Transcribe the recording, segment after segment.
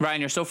Ryan,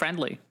 you're so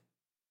friendly.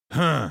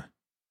 Huh.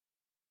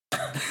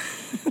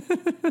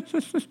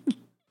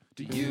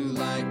 Do you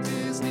like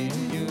Disney? Do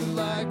you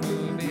like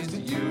movies?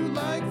 Do you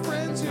like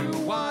friends who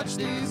watch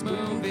these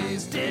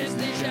movies?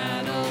 Disney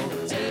Channel,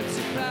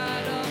 Tipsy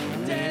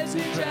Paddle,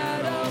 Disney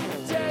Channel,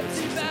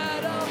 Tipsy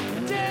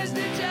Paddle,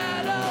 Disney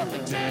Channel,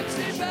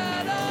 Tipsy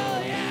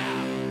Paddle,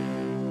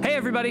 yeah! Hey,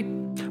 everybody.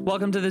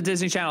 Welcome to the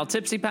Disney Channel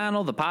Tipsy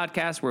Panel, the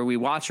podcast where we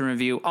watch and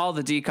review all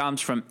the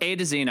DCOMs from A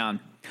to Xenon.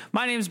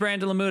 My name is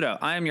Brandon Lamuto.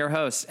 I am your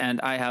host,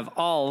 and I have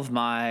all of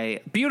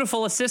my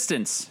beautiful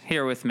assistants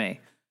here with me.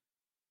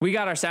 We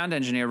got our sound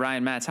engineer,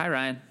 Ryan Matz. Hi,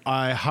 Ryan.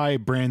 Hi,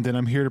 Brandon.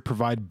 I'm here to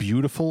provide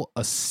beautiful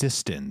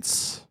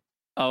assistance.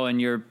 Oh,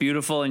 and you're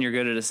beautiful and you're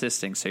good at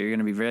assisting, so you're going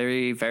to be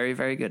very, very,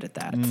 very good at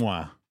that.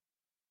 Mwah.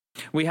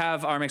 We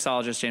have our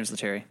mixologist, James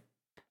Lettieri.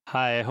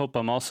 Hi, I hope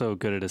I'm also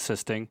good at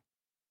assisting.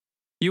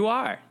 You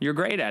are. You're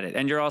great at it,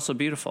 and you're also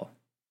beautiful.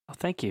 Oh,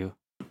 thank you.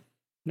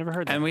 Never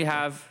heard that. And we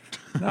have...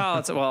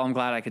 well, I'm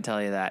glad I could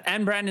tell you that.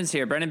 And Brandon's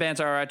here. Brendan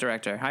Bantz, our art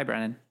director. Hi,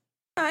 Brendan.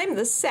 I'm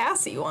the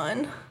sassy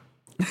one.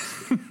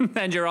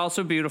 And you're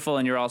also beautiful,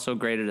 and you're also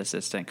great at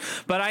assisting.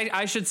 But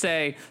I should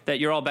say that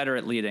you're all better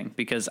at leading,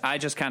 because I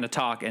just kind of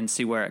talk and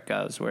see where it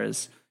goes,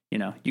 whereas,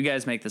 you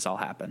guys make this all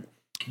happen.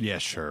 Yeah,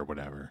 sure,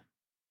 whatever.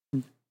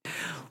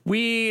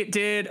 We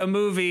did a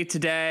movie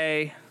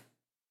today.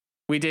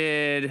 We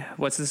did,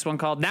 what's this one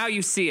called? Now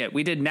You See It.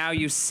 We did Now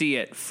You See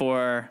It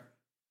for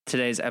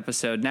today's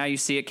episode. Now You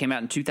See It came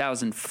out in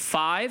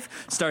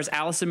 2005. Stars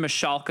Allison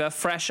Michalka,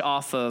 fresh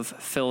off of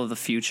Phil of the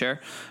Future.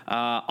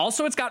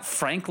 Also, it's got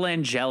Frank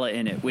Langella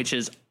in it, which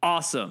is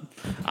awesome.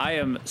 I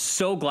am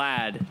so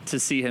glad to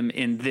see him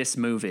in this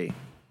movie.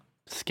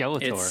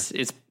 Skeletor.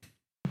 It's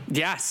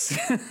yes,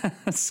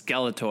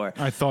 Skeletor.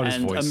 I thought his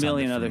and voice a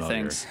million sounded other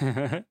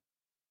familiar. things.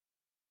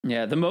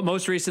 Yeah,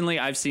 most recently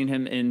I've seen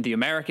him in The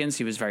Americans.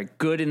 He was very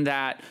good in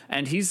that,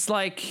 and he's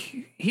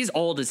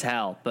old as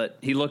hell, but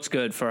he looks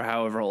good for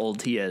however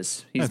old he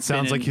is. That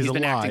sounds like he's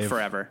been acting alive.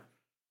 forever.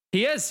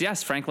 He is,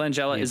 yes. Frank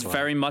Langella is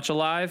very much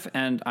alive,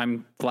 and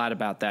I'm glad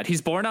about that.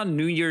 He's born on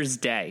New Year's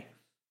Day.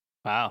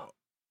 Wow.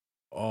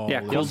 Oh,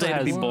 Yeah, cool day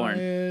to be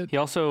born. He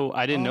also,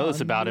 I didn't know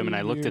this about him, and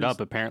I looked it up.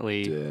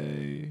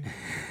 Apparently,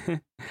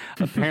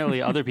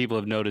 apparently other people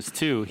have noticed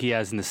too. He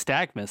has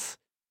nystagmus.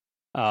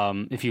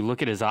 If you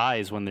look at his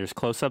eyes when there's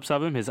close-ups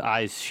of him, his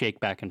eyes shake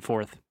back and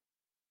forth.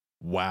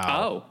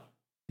 Wow. Oh,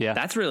 yeah,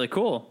 that's really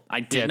cool.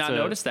 I did not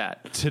notice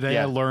that. Today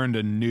Yeah. I learned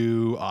a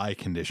new eye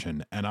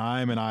condition, and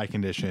I'm an eye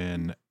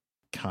condition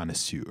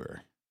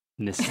connoisseur.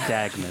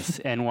 Nystagmus.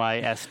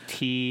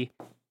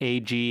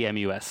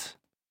 Nystagmus.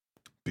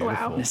 Beautiful. Wow.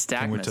 Can't wait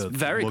Nystagmus. to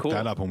Very look cool.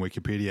 that up on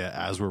Wikipedia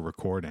as we're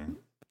recording.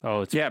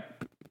 Oh, it's Yeah,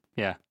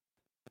 yeah.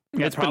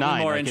 it's It's probably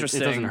benign. more Like,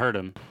 interesting. It doesn't hurt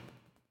him.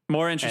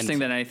 More interesting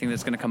And- than anything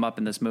that's going to come up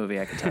in this movie,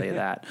 I can tell you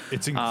that.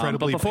 It's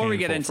incredibly but before we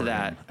get painful into for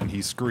that, him, and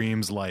he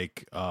screams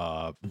like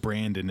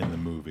Brandon in the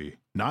movie.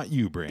 Not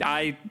you,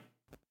 Brandon.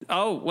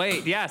 Oh,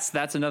 wait. Yes,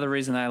 that's another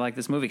reason that I like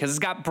this movie, because it's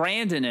got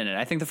Brandon in it.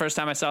 I think the first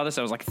time I saw this,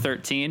 I was like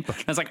 13. I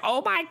was like,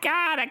 oh my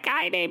God, a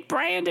guy named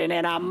Brandon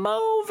in a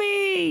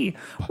movie.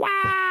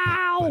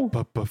 Wow.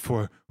 But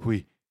before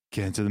we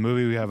get into the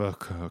movie, we have a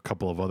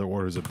couple of other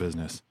orders of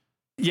business.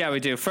 Yeah, we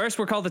do. First,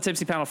 we're called the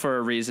Tipsy Panel for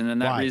a reason,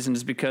 and that Why? reason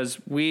is because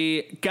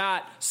we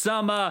got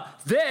some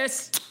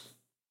this.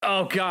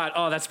 Oh, God.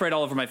 Oh, that sprayed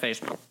all over my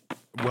face.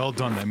 Well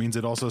done. That means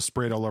it also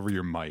sprayed all over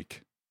your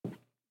mic.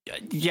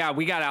 Yeah,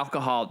 we got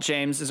alcohol.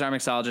 James is our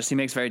mixologist. He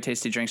makes very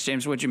tasty drinks.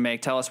 James, what'd you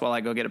make? Tell us while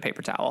I go get a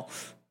paper towel.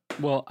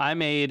 Well, I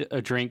made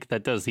a drink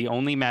that does the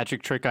only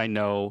magic trick I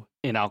know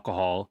in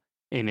alcohol,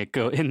 and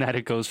in that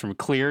it goes from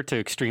clear to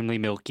extremely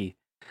milky.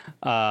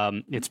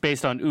 It's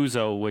based on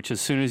ouzo, which as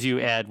soon as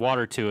you add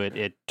water to it,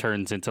 it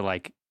turns into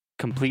like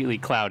completely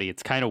cloudy.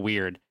 It's kind of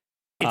weird.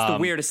 It's the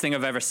weirdest thing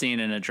I've ever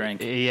seen in a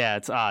drink. Yeah,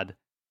 it's odd.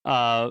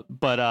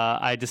 But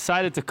I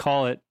decided to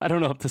call it, I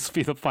don't know if this will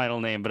be the final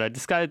name, but I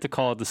decided to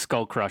call it the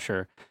Skull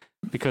Crusher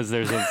because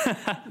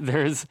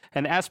there's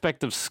an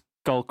aspect of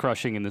skull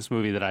crushing in this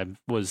movie that I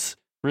was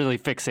really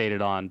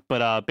fixated on.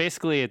 But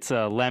basically it's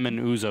a lemon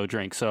ouzo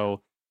drink. So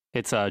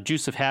it's a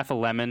juice of half a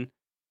lemon,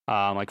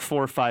 like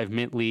 4 or 5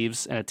 mint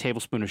leaves, and a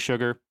tablespoon of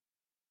sugar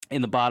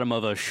in the bottom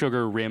of a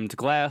sugar-rimmed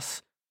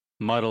glass.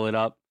 Muddle it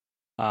up,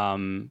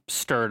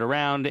 stir it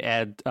around,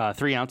 add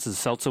 3 ounces of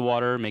seltzer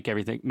water, make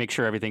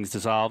sure everything's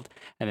dissolved,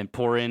 and then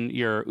pour in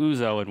your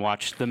ouzo and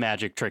watch the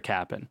magic trick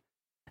happen.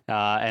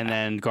 And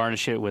then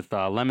garnish it with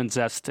lemon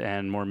zest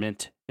and more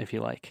mint if you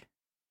like.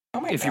 Oh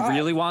my If God. you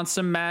really want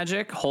some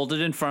magic, hold it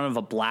in front of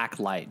a black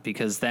light,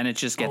 because then it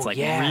just gets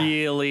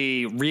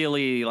really,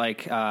 really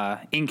like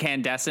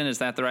incandescent. Is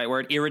that the right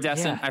word?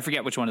 Iridescent? Yeah. I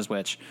forget which one is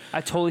which.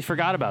 I totally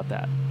forgot about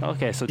that.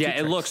 Okay, so Yeah, two it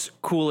tricks. looks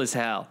cool as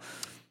hell.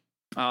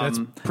 That's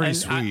pretty and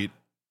sweet.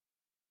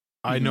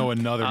 I know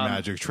another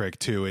magic trick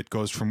too.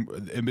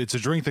 It's a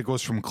drink that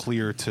goes from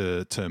clear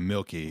to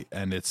milky,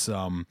 and it's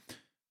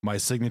my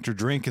signature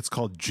drink. It's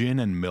called gin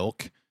and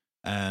milk,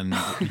 and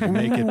you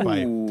make it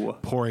by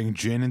pouring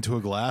gin into a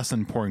glass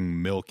and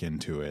pouring milk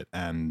into it,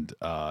 and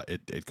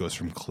it goes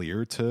from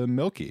clear to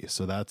milky.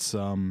 So that's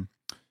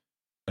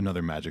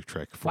another magic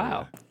trick for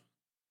Wow. you.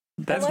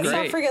 That's and let's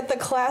not great. forget the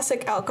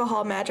classic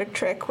alcohol magic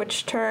trick,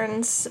 which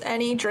turns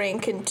any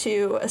drink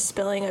into a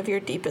spilling of your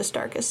deepest,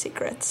 darkest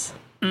secrets.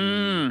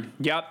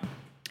 Yep.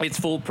 It's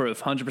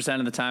foolproof. 100%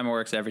 of the time, it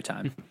works every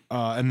time.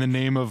 And the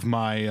name of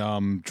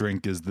my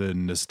drink is the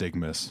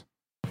Nystagmus.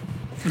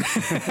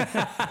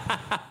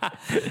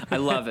 I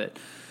love it.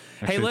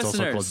 Actually, Hey, it's also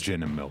called listeners.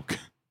 gin and milk.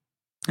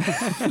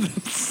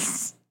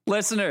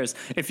 Listeners,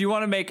 if you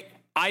want to make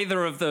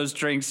either of those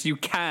drinks, you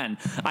can.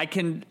 I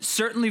can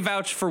certainly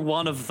vouch for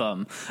one of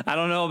them. I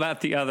don't know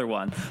about the other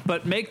one,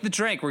 but make the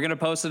drink. We're going to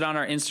post it on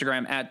our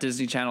Instagram at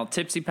Disney Channel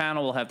Tipsy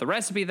Panel. We'll have the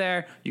recipe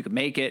there. You can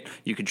make it,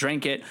 you could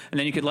drink it, and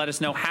then you could let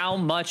us know how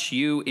much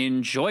you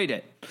enjoyed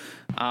it.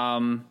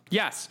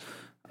 Yes,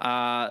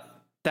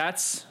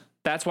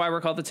 that's why we're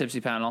called the Tipsy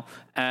Panel.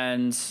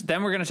 And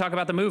then we're going to talk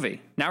about the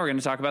movie. Now we're going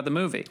to talk about the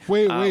movie.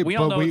 Wait, we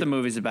all but know we- what the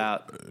movie's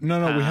about.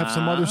 No, we have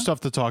some other stuff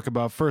to talk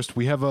about first.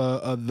 We have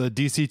the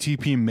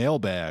DCTP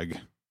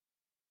mailbag.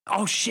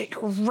 Oh shit!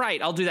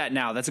 Right, I'll do that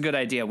now. That's a good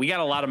idea. We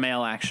got a lot of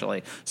mail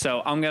actually,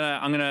 so I'm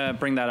gonna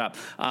bring that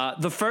up.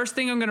 The first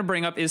thing I'm gonna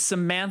bring up is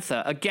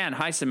Samantha. Again,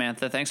 hi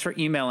Samantha. Thanks for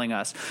emailing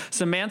us.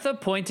 Samantha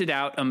pointed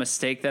out a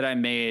mistake that I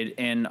made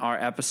in our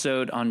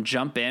episode on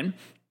Jump In.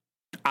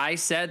 I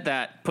said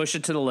that Push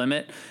It to the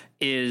Limit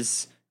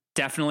is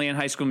definitely in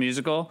High School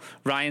Musical.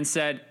 Ryan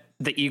said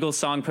the Eagles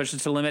song Push It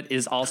to the Limit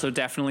is also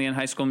definitely in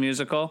High School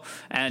Musical.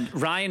 And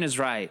Ryan is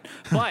right.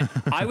 But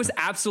I was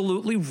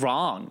absolutely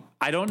wrong.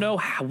 I don't know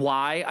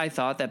why I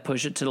thought that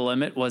Push It to the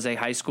Limit was a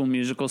High School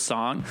Musical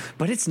song,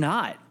 but it's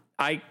not.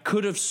 I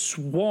could have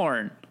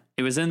sworn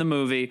it was in the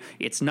movie.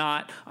 It's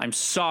not. I'm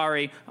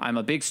sorry. I'm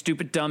a big,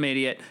 stupid, dumb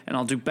idiot, and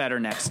I'll do better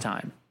next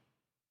time.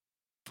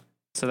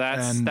 So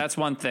that's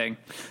one thing.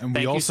 And Thank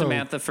we you, also-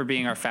 Samantha, for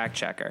being our fact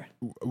checker.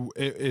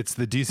 It's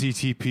the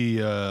DCTP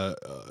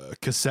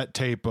cassette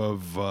tape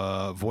of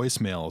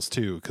voicemails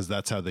too, because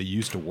that's how they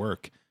used to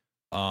work.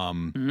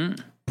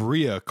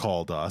 Bria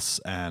called us,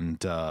 and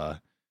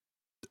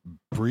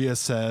Bria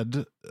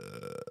said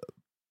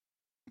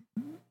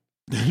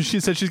she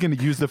said she's going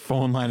to use the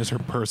phone line as her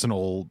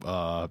personal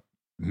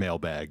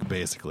mailbag.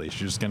 Basically, she's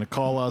just going to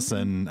call us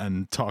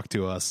and talk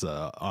to us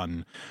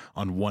on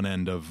one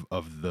end of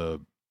the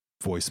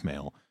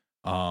voicemail.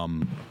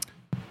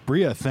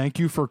 Bria, thank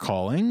you for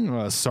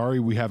calling. Sorry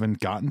we haven't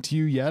gotten to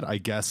you yet. I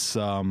guess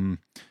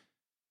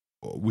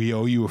we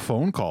owe you a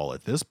phone call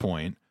at this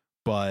point,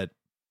 but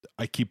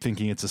I keep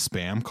thinking it's a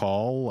spam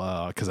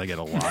call because I get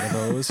a lot of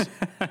those.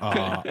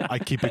 I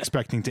keep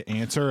expecting to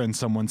answer and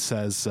someone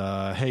says,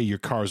 hey, your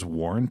car's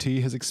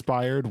warranty has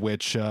expired,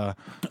 which I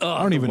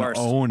don't even worst.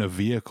 own a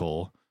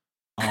vehicle.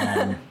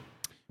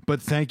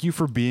 But thank you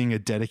for being a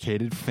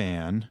dedicated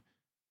fan.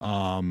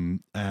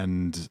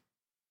 And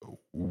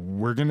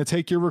we're going to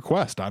take your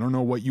request. I don't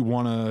know what you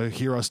want to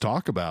hear us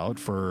talk about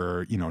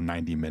for,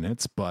 90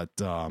 minutes, but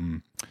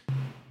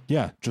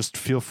yeah, just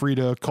feel free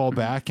to call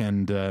back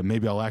and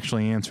maybe I'll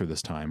actually answer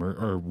this time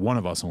or one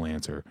of us will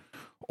answer,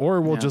 or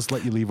we'll just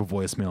let you leave a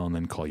voicemail and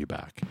then call you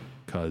back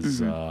because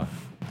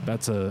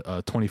that's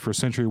a 21st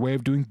century way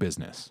of doing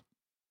business.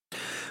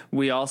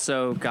 We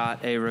also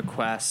got a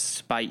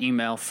request by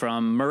email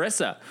from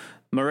Marissa.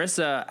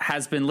 Marissa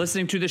has been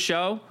listening to the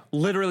show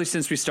literally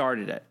since we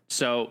started it.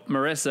 So,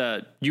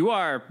 Marissa, you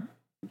are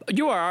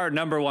our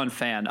number one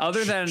fan.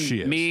 Other than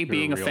She is. me You're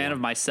being a a real fan one. of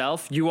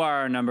myself, you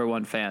are our number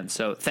one fan.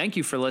 So, thank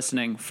you for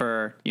listening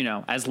for,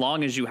 as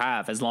long as you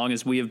have, as long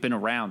as we have been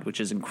around,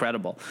 which is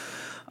incredible.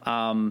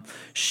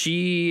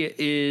 She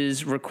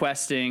is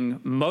requesting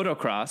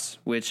motocross,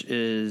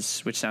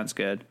 which sounds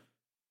good.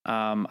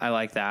 I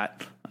like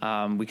that.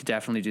 We could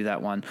definitely do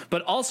that one.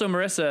 But also,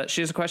 Marissa,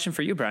 she has a question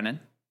for you, Brennan.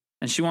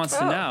 And she wants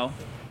to know,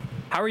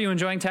 how are you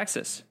enjoying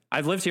Texas?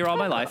 I've lived here all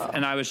my life,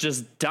 and I was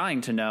just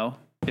dying to know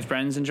if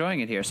Brennan's enjoying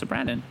it here. So,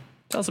 Brandon,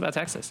 tell us about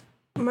Texas.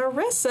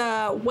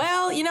 Marissa,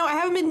 well, I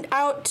haven't been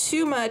out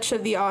too much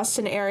of the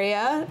Austin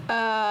area,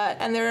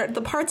 and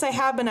the parts I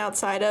have been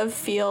outside of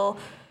feel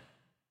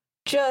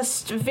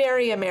just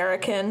very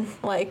American,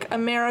 like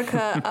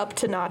America up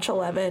to notch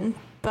 11.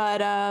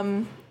 But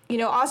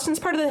Austin's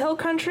part of the Hill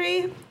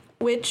Country,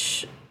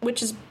 which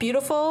is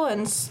beautiful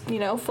and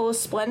full of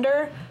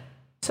splendor.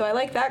 So I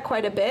like that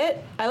quite a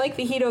bit. I like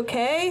the heat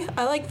okay.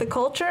 I like the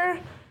culture.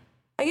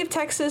 I give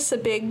Texas a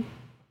big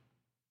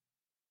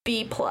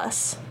B+.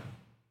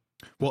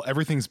 Well,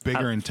 everything's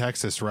bigger in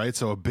Texas, right?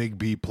 So a big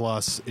B+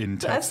 in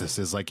Texas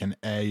is like an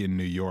A in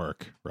New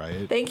York,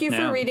 right? Thank you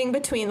Yeah. for reading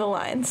between the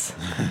lines.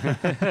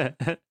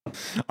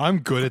 I'm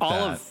good at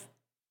that.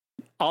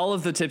 All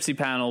of the Tipsy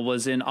panel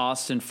was in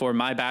Austin for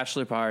my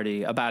bachelor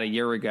party about a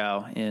year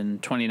ago in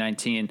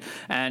 2019,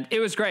 and it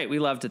was great. We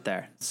loved it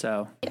there.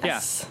 So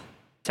Yes. yeah,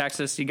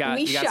 Texas, you got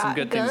We some shot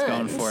good things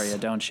going guns. for you,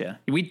 don't you?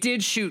 We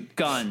did shoot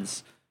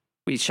guns.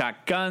 We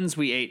shot guns.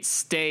 We ate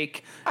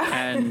steak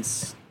and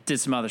did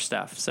some other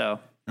stuff. So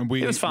And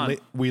it was fun.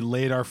 we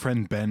laid our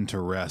friend Ben to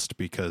rest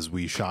because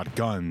we shot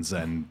guns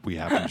and we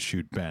happened to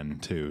shoot Ben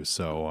too.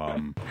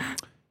 So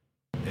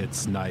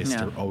it's nice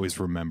to always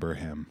remember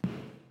him.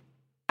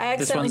 I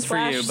accidentally one's for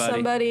you, flashed buddy.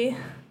 somebody.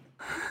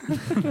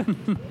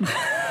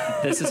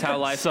 This is how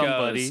life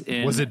Somebody. goes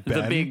in Was it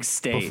Ben the big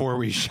state. before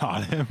we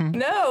shot him?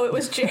 No, it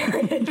was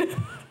Jared.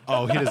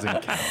 Oh, he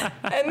doesn't count.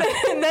 and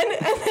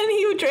then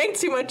he drank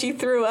too much. He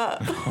threw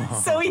up.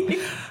 So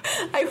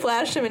I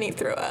flashed him and he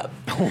threw up.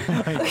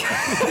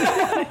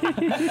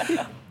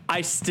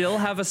 I still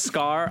have a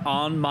scar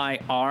on my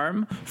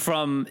arm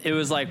from, it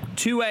was like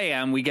 2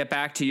 a.m. We get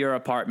back to your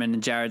apartment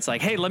and Jared's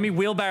like, hey, let me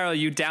wheelbarrow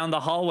you down the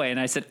hallway. And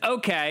I said,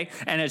 okay.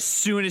 And as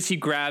soon as he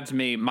grabbed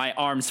me, my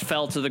arms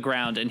fell to the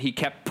ground and he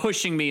kept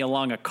pushing me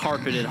along a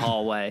carpeted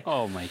hallway.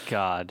 Oh my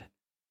God.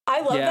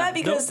 I love Yeah, that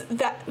because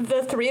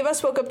the three of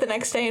us woke up the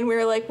next day and we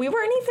were like, we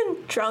weren't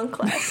even drunk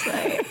last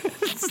night.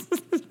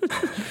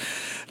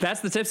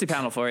 That's the tipsy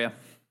panel for you.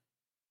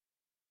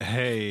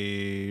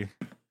 Hey.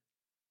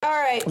 All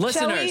right,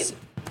 Listeners. shall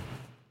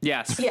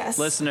Yes.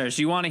 Listeners,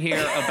 you want to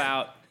hear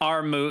about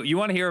our movie. You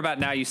want to hear about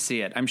Now You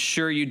See It. I'm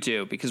sure you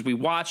do because we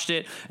watched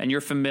it and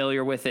you're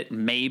familiar with it.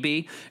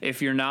 Maybe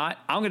if you're not,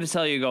 I'm going to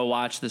tell you to go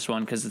watch this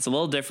one because it's a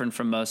little different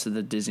from most of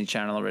the Disney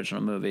Channel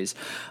original movies.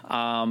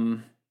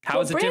 How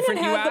is it Brandon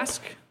different, you had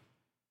ask?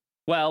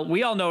 Well,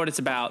 we all know what it's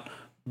about,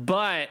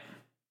 but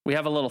we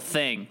have a little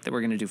thing that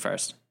we're going to do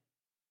first.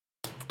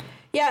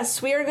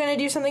 Yes, we are going to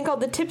do something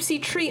called the Tipsy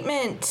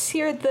Treatment.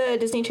 Here at the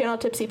Disney Channel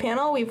Tipsy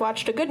Panel, we've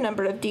watched a good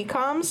number of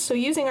DCOMs, so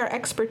using our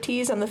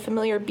expertise on the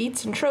familiar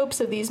beats and tropes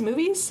of these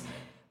movies,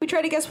 we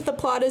try to guess what the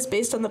plot is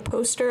based on the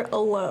poster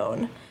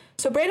alone.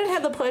 So Brandon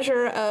had the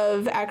pleasure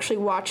of actually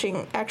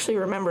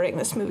remembering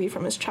this movie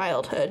from his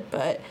childhood,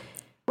 but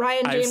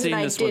Ryan, I've James, seen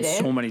and I this one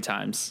didn't. so many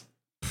times.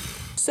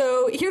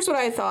 So here's what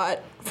I thought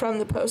from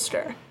the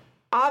poster.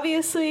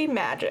 Obviously,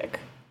 magic.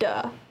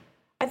 Duh.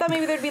 I thought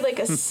maybe there'd be like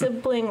a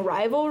sibling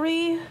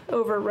rivalry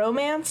over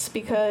romance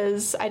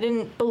because I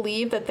didn't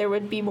believe that there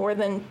would be more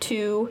than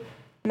 2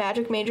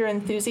 magic major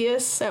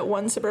enthusiasts at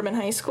one suburban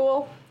high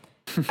school.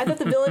 I thought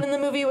the villain in the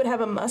movie would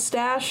have a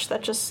mustache.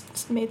 That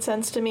just made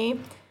sense to me.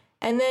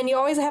 And then you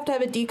always have to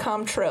have a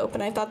DCOM trope,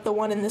 and I thought the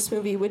one in this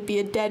movie would be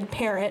a dead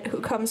parent who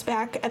comes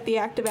back at the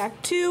end of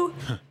Act 2.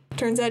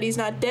 Turns out he's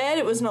not dead.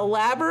 It was an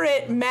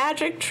elaborate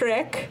magic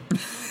trick.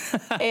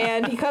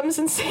 And he comes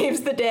and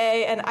saves the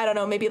day, and I don't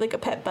know, maybe like a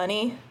pet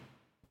bunny.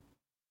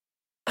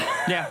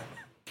 Yeah.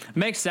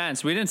 Makes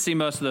sense. We didn't see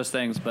most of those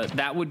things, but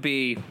that would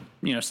be,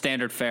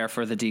 standard fare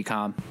for the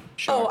DCOM.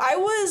 Sure. Oh, I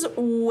was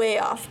way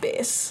off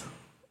base.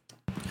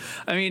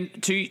 I mean,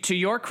 to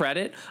your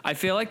credit, I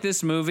feel like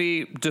this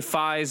movie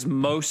defies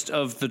most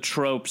of the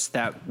tropes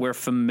that we're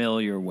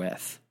familiar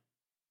with.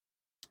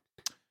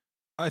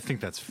 I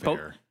think that's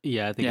fair.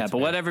 Yeah, I think Yeah, it's but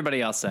fair. what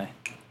everybody else say?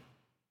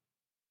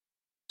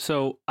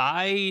 So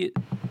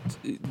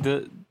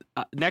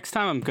next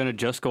time I'm going to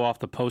just go off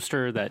the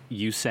poster that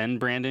you send,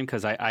 Brandon,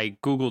 because I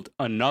Googled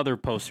another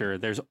poster.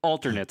 There's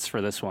alternates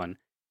for this one.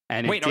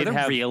 And Wait, are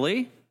there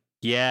really?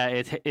 Yeah,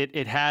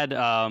 it had,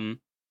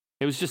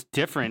 it was just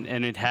different.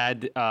 And it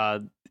had,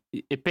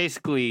 it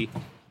basically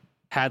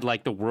had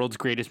like the world's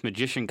greatest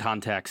magician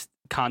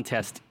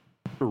contest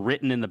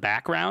written in the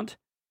background.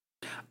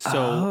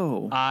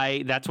 So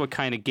that's what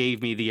kind of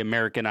gave me the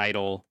American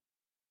Idol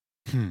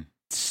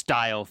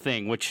style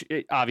thing, which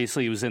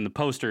obviously was in the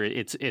poster.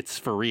 It's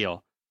for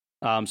real.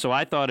 So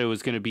I thought it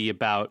was going to be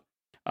about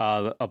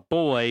a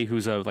boy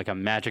who's like a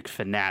magic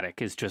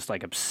fanatic, is just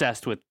like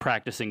obsessed with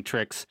practicing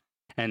tricks,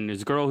 and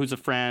his girl who's a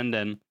friend,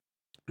 and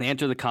they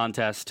enter the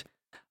contest.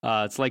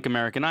 It's like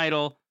American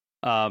Idol.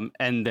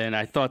 And then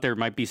I thought there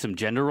might be some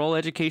gender role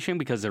education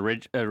because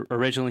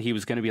originally he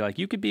was going to be like,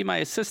 you could be my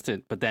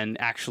assistant. But then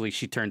actually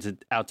she turns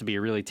it out to be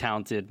a really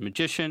talented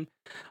magician.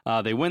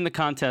 They win the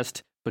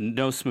contest, but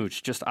no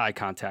smooch, just eye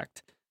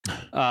contact.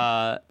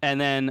 And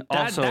then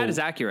also that is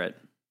accurate.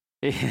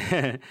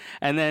 And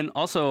then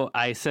also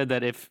I said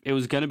that if it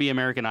was going to be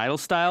American Idol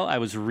style, I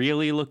was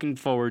really looking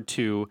forward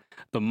to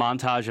the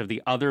montage of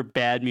the other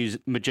bad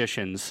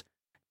magicians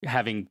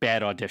having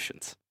bad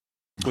auditions,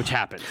 which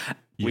happened.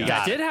 We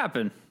got It did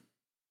happen.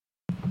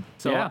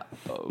 So yeah.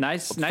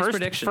 Nice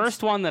predictions.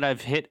 First one that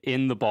I've hit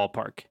in the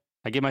ballpark.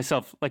 I give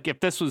myself, like, if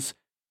this was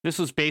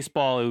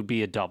baseball, it would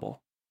be a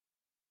double.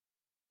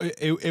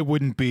 It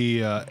wouldn't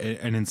be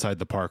an inside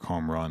the park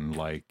home run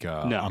like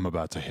No. I'm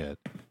about to hit.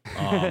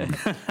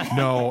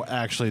 No,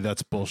 actually,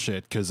 that's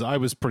bullshit because I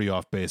was pretty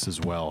off base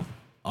as well.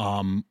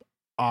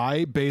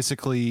 I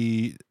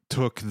basically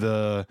took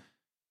the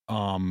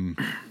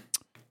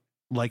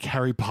like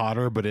Harry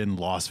Potter, but in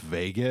Las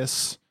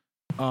Vegas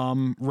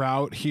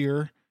route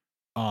here.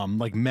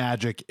 Like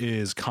magic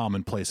is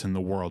commonplace in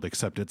the world,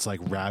 except it's like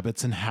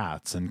rabbits and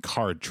hats and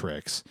card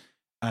tricks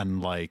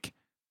and like,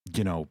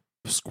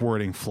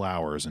 squirting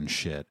flowers and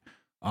shit.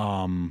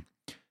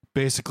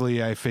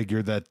 Basically I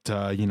figured that,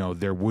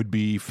 there would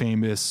be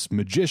famous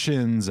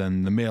magicians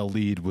and the male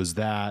lead was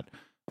that.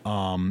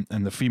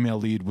 And the female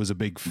lead was a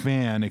big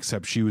fan,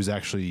 except she was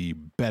actually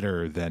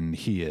better than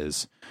he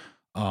is.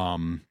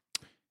 And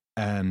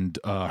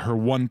her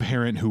one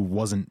parent who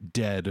wasn't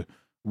dead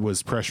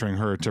was pressuring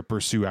her to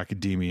pursue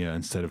academia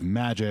instead of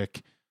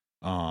magic.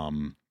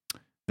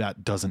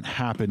 That doesn't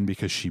happen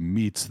because she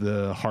meets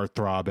the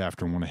heartthrob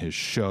after one of his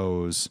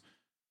shows.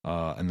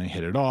 and they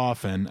hit it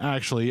off. And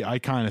actually, I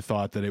kind of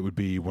thought that it would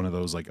be one of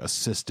those like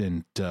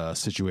assistant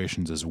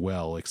situations as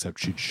well, except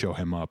she'd show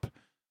him up.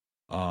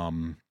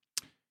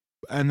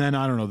 And then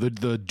I don't know,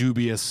 the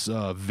dubious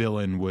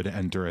villain would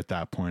enter at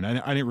that point. I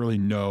didn't really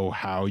know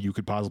how you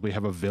could possibly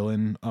have a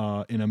villain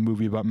in a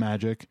movie about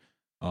magic.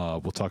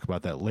 We'll talk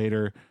about that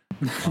later.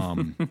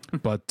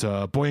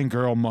 But boy and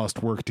girl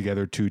must work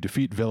together to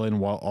defeat villain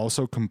while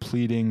also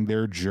completing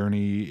their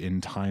journey in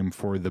time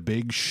for the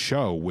big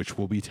show, which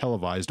will be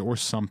televised or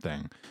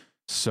something.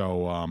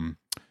 So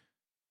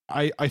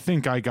I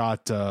think I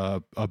got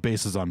a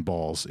bases on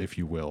balls, if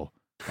you will.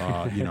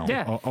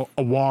 Yeah.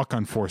 A walk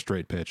on 4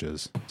 straight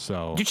pitches.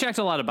 So You checked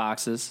a lot of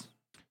boxes.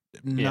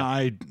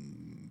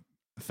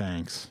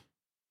 Thanks.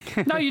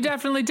 No, you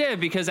definitely did,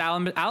 because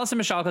Alison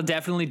Michalka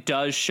definitely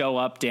does show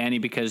up, Danny,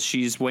 because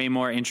she's way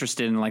more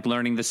interested in like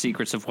learning the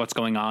secrets of what's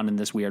going on in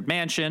this weird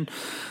mansion.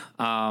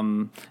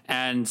 And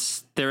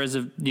there is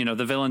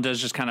the villain does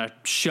just kind of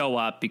show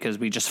up because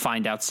we just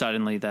find out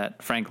suddenly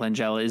that Frank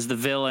Langella is the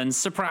villain.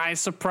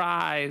 Surprise,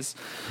 surprise.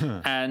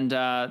 And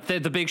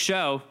the big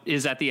show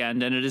is at the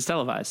end and it is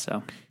televised.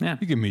 So, yeah.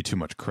 You give me too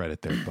much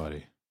credit there,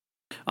 buddy.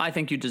 I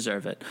think you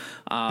deserve it.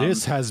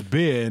 This has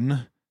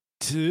been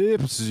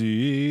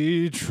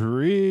Tipsy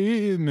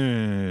Treatment.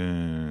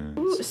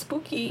 Ooh,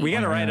 spooky. We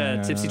got to write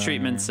a Tipsy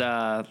Treatments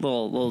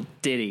little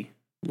ditty,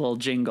 little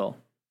jingle.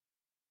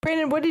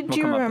 Brandon, what did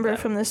you remember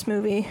from this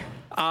movie?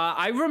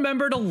 I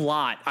remembered a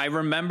lot. I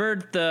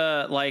remembered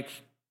the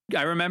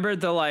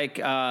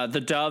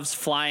doves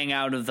flying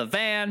out of the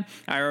van.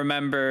 I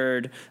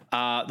remembered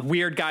the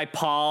weird guy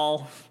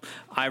Paul.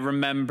 I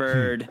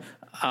remembered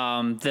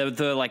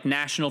the like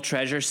National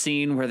Treasure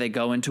scene where they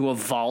go into a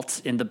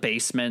vault in the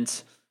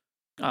basement.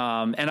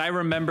 And I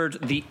remembered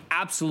the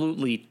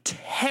absolutely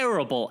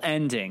terrible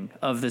ending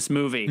of this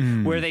movie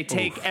where they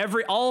take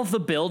all of the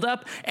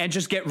buildup and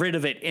just get rid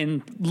of it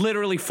in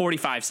literally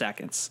 45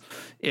 seconds.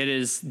 It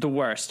is the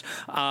worst.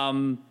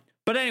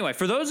 But anyway,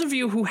 for those of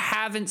you who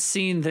haven't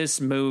seen this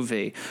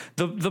movie,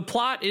 the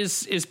plot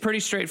is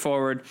pretty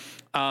straightforward.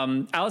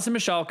 Alison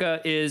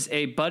Michalka is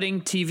a budding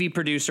TV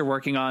producer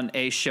working on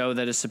a show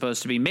that is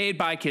supposed to be made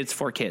by kids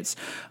for kids.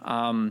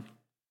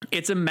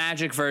 It's a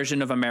magic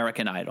version of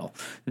American Idol.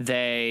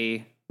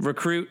 They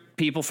recruit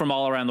people from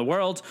all around the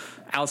world.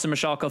 Alison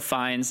Michalka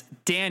finds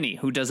Danny,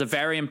 who does a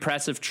very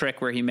impressive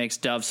trick where he makes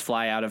doves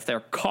fly out of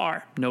their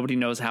car. Nobody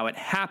knows how it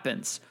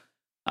happens.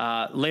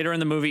 Later in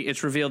the movie,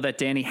 it's revealed that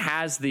Danny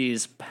has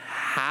these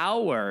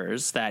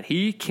powers that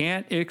he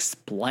can't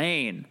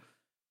explain.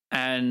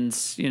 And,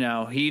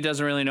 he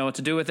doesn't really know what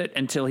to do with it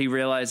until he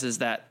realizes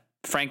that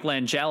Frank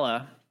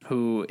Langella,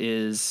 who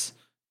is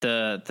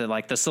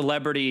the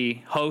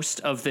celebrity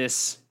host of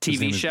this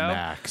TV show.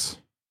 Max.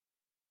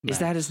 Is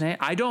that his name?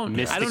 I don't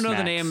know Max.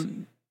 the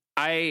name.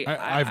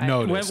 I've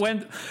noticed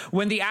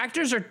when the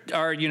actors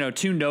are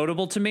too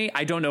notable to me,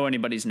 I don't know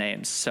anybody's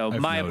names. So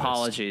my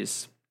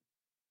apologies.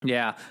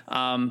 Yeah.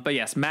 But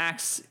yes,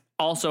 Max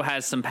also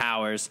has some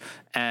powers,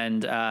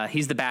 and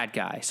he's the bad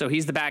guy. So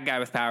he's the bad guy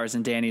with powers,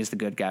 and Danny is the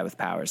good guy with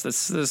powers.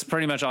 This is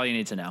pretty much all you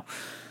need to know.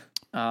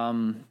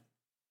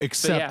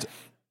 Except,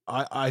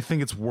 I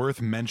think it's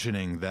worth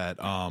mentioning that,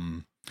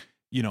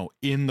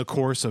 in the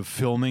course of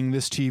filming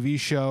this TV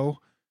show,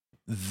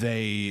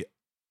 they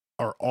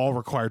are all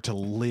required to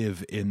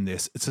live in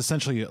this. It's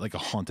essentially like a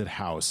haunted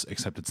house,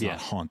 except it's not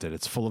haunted.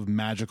 It's full of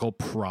magical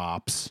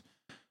props.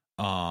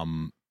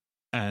 And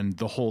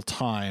the whole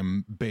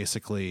time,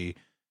 basically,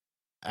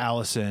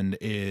 Allison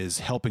is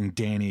helping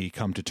Danny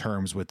come to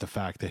terms with the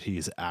fact that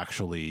he's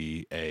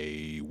actually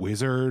a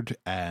wizard,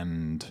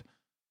 and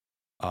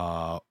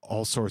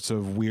all sorts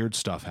of weird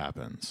stuff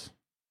happens.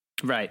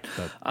 Right.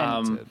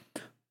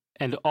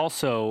 And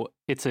also,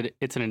 it's an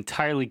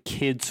entirely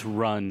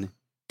kids-run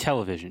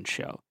television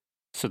show.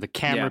 So the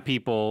camera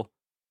people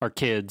are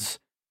kids.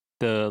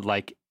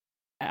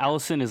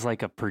 Allison is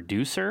like a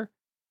producer.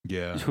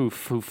 Yeah. Who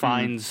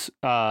finds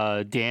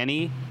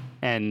Danny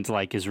and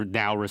is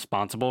now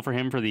responsible for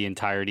him for the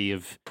entirety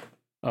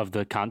of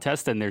the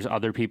contest. And there's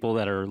other people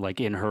that are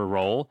in her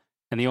role.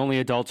 And the only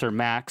adults are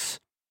Max,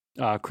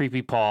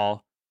 Creepy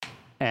Paul,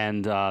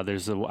 and I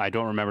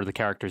don't remember the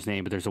character's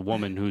name, but there's a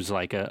woman who's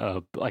like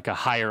a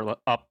higher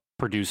up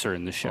producer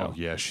in the show. Oh,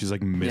 yeah, she's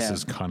like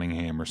Mrs.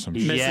 Cunningham or some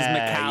shit. Mrs.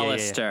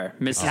 McAllister.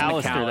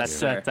 Mrs.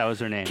 McAllister. That was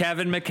her name.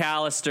 Kevin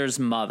McAllister's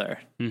mother.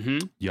 Mm-hmm.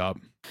 Yup.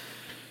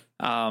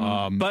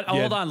 But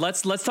hold on,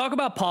 let's talk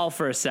about Paul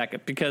for a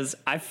second, because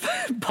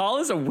Paul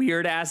is a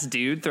weird ass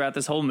dude throughout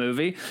this whole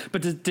movie.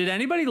 But did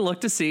anybody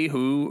look to see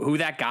who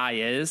that guy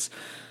is?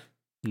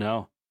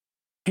 No.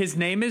 His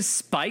name is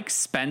Spike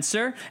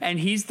Spencer, and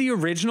he's the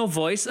original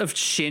voice of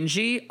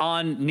Shinji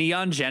on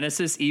Neon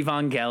Genesis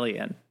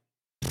Evangelion.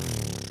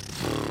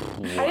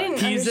 I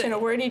didn't understand a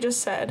word he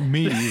just said.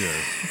 Me either.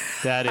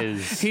 That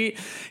is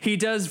he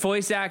does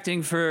voice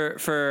acting for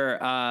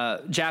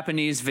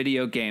Japanese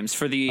video games,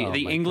 for the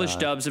English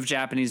dubs of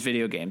Japanese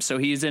video games. So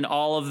he's in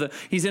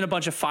a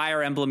bunch of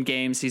Fire Emblem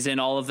games. He's in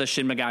all of the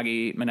Shin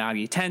Megami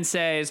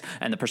Tenseis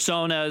and the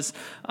Personas.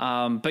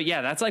 But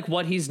yeah, that's like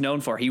what he's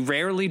known for. He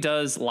rarely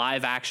does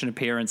live action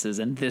appearances,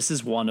 and this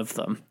is one of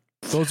them.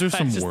 Those are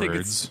some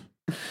words.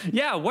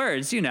 Yeah,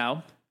 words, you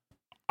know.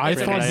 I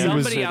thought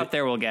somebody out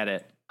there will get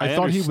it. I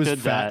thought he was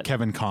fat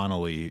Kevin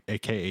Connolly,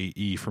 aka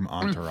E from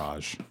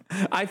Entourage.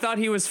 I thought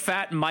he was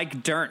fat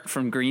Mike Dirnt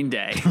from Green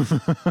Day.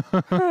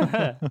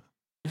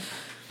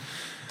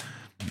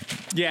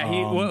 Yeah,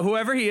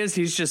 whoever he is,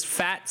 he's just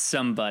fat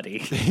somebody.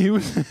 He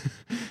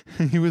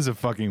was a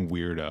fucking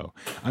weirdo.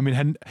 I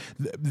mean,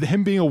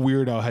 him being a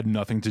weirdo had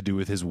nothing to do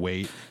with his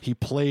weight. He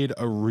played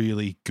a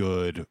really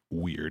good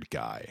weird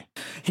guy.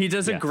 He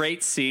does a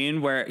great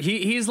scene where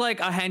he's like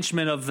a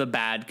henchman of the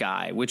bad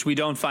guy, which we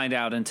don't find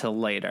out until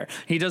later.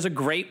 He does a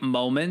great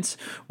moment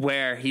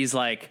where he's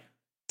like,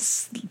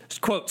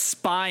 quote,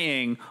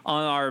 spying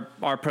on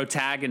our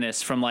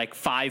protagonist from like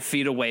 5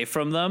 feet away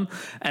from them,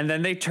 and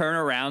then they turn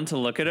around to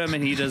look at him,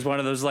 and he does one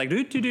of those like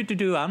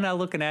do I'm not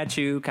looking at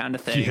you kind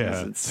of things.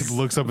 Yeah, he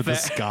looks up at the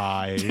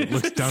sky,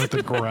 looks down at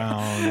the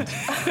ground,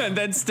 and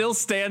then still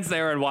stands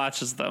there and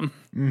watches them.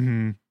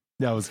 Mm-hmm.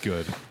 That was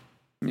good.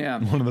 Yeah,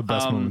 one of the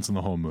best moments in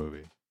the whole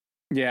movie.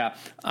 Yeah,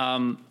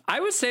 I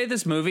would say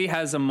this movie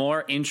has a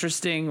more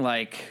interesting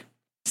like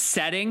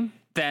setting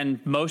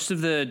than most of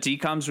the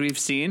DComs we've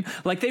seen.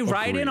 Like they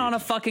ride in on a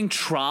fucking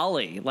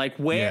trolley. Like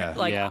where,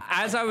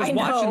 as I was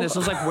watching this, I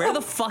was like, where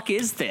the fuck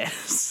is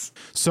this?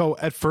 So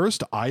at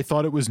first I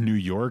thought it was New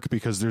York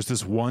because there's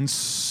this one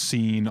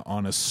scene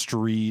on a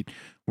street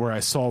where I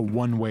saw a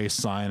one-way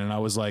sign and I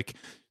was like,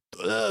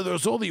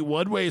 there's only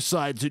one-way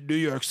signs in New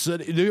York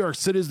City. New York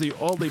City is the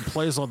only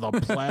place on the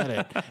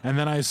planet. And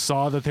then I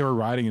saw that they were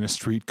riding in a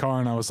streetcar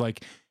and I was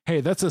like,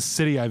 hey, that's a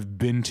city I've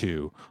been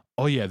to.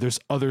 Oh yeah, there's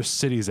other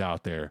cities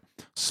out there.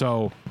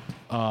 So,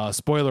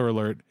 spoiler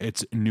alert,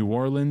 it's New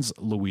Orleans,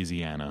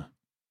 Louisiana.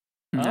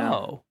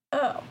 No.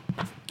 Oh.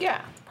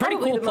 Yeah. Pretty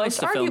Probably cool the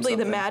place most, to film arguably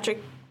the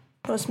something.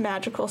 most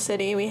magical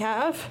city we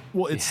have.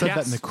 Well, it said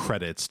that in the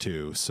credits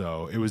too,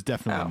 so it was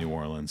definitely New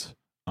Orleans.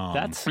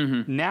 That's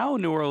now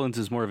New Orleans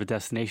is more of a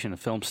destination to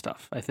film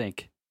stuff, I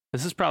think.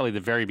 This is probably the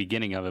very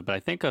beginning of it, but I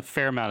think a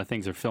fair amount of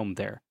things are filmed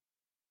there.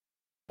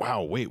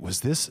 Wow, wait,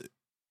 was this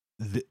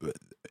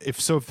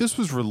if this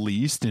was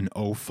released in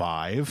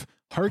 2005,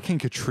 Hurricane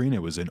Katrina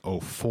was in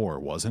 2004,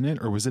 wasn't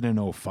it? Or was it in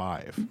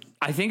 2005?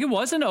 I think it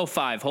was in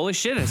 2005. Holy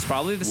shit, it's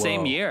probably the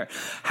same year.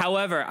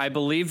 However, I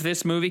believe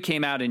this movie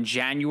came out in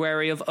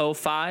January of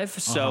 2005,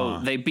 so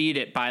they beat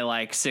it by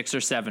like 6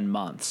 or 7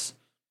 months.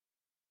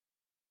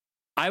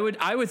 I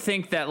would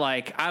think that,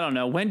 like, I don't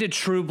know, when did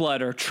True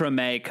Blood or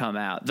Treme come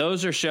out?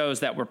 Those are shows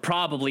that were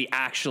probably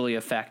actually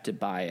affected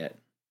by it.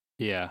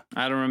 Yeah.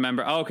 I don't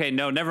remember. Oh, okay,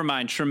 no, never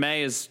mind.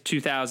 Treme is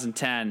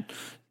 2010,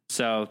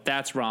 so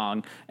that's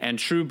wrong. And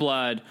True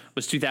Blood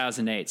was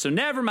 2008, so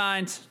never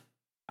mind.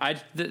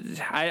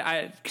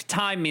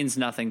 Time means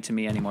nothing to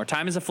me anymore.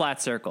 Time is a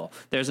flat circle.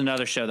 There's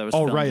another show that was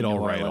filmed in New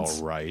Orleans.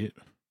 All right.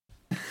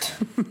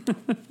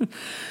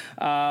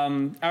 All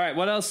right,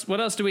 what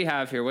else do we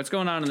have here? What's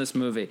going on in this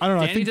movie? I don't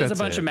know. Danny does a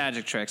bunch of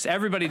magic tricks.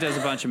 Everybody does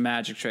a bunch of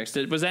magic tricks.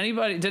 Did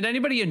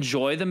anybody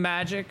enjoy the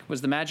magic? Was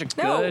the magic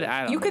good?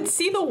 I don't know. Could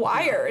see the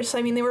wires.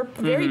 I mean, they were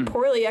very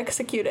poorly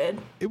executed.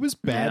 It was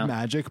bad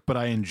magic, but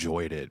I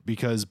enjoyed it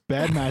because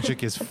bad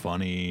magic is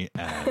funny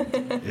and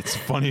it's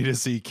funny to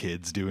see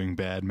kids doing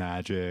bad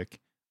magic.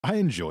 I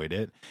enjoyed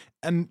it.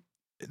 And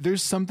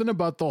there's something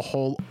about the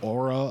whole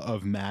aura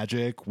of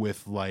magic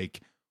with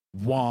like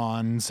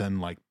wands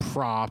and like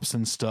props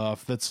and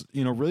stuff that's,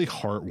 really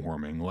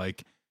heartwarming.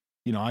 Like,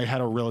 I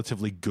had a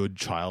relatively good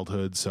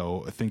childhood,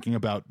 so thinking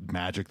about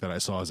magic that I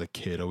saw as a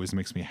kid always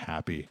makes me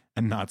happy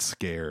and not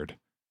scared.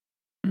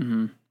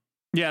 Mm-hmm.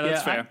 Yeah,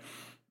 that's fair.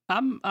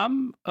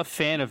 I'm a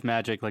fan of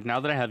magic. Like,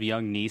 now that I have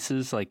young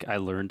nieces, like, I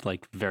learned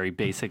like very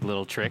basic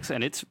little tricks,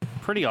 and it's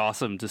pretty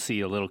awesome to see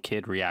a little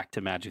kid react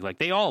to magic. Like,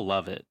 they all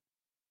love it.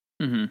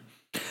 Mm-hmm.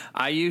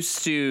 I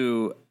used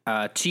to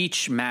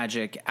teach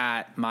magic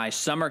at my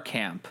summer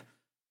camp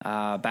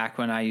back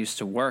when I used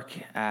to work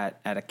at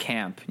a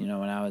camp, when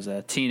I was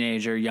a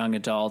teenager, young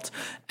adult.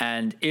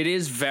 And it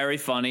is very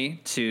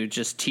funny to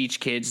just teach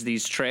kids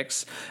these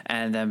tricks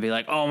and then be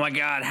like, oh my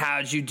God,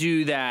 how'd you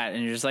do that?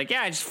 And you're just like,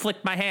 yeah, I just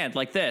flicked my hand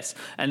like this.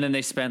 And then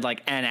they spend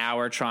like an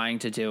hour trying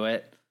to do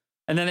it.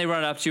 And then they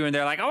run up to you and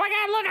they're like, oh my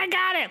God, look, I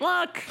got it.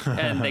 Look.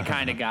 And they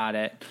kind of got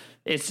it.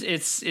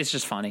 It's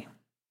just funny.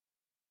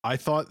 I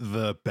thought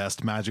the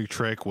best magic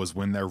trick was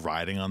when they're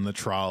riding on the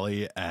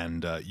trolley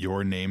and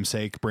your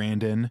namesake,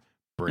 Brandon,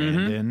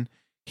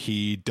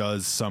 he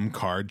does some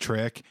card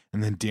trick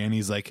and then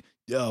Danny's like,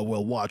 oh,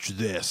 well, watch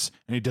this.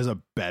 And he does a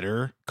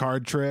better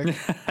card trick.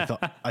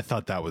 I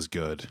thought that was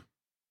good.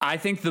 I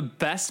think the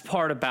best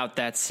part about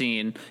that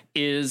scene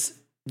is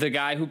the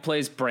guy who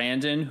plays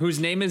Brandon, whose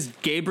name is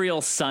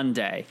Gabriel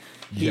Sunday.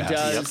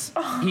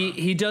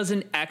 He does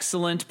an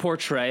excellent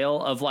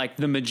portrayal of like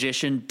the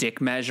magician dick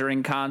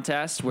measuring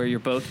contest where you're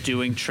both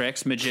doing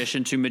tricks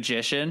magician to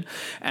magician,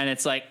 and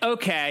it's like,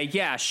 okay,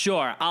 yeah,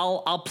 sure,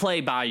 I'll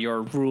play by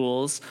your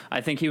rules.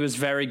 I think he was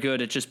very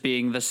good at just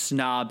being the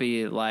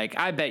snobby, like,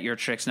 I bet your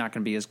trick's not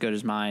going to be as good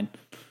as mine.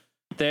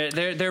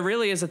 There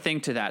really is a thing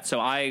to that. So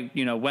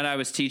when I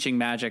was teaching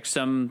magic,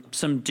 some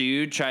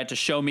dude tried to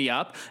show me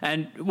up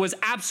and was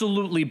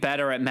absolutely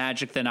better at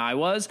magic than I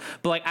was.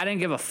 But like, I didn't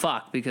give a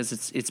fuck because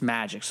it's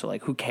magic. So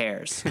like, who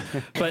cares?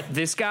 But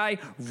this guy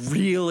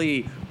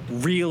really,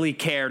 really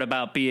cared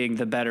about being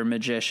the better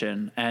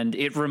magician. And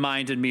it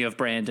reminded me of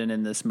Brandon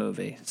in this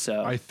movie.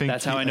 So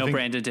that's how I know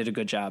Brandon did a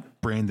good job.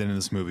 Brandon in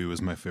this movie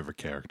was my favorite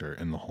character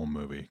in the whole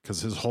movie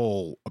because his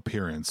whole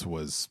appearance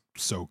was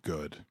so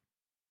good.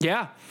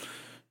 Yeah.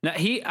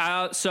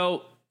 Now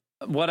so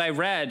what I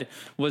read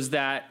was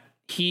that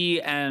he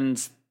and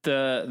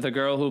the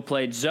girl who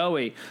played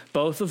Zoe,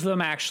 both of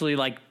them actually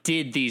like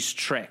did these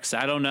tricks.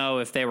 I don't know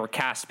if they were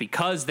cast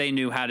because they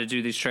knew how to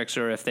do these tricks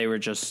or if they were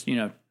just,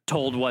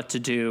 told what to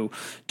do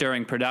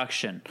during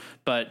production.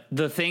 But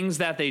the things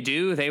that they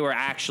do, they were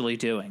actually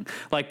doing.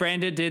 Like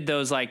Brandon did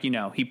those, like,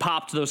 he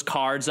popped those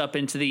cards up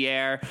into the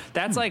air.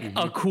 That's like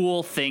a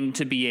cool thing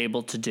to be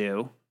able to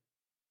do.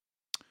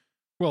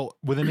 Well,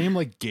 with a name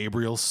like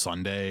Gabriel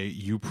Sunday,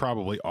 you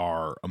probably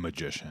are a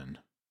magician.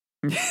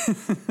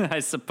 I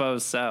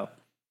suppose so.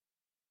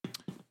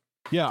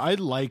 Yeah, I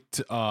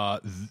liked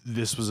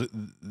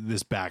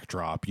this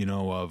backdrop,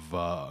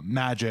 of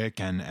magic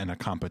and a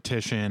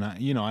competition.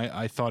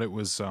 I thought it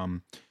was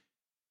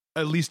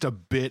at least a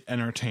bit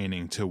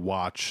entertaining to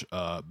watch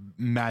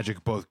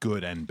magic, both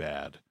good and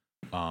bad.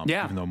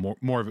 Even though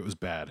more of it was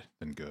bad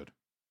than good.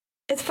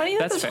 It's funny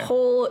that this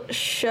whole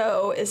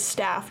show is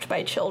staffed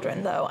by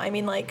children, though. I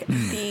mean, like,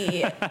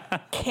 the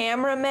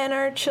cameramen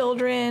are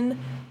children,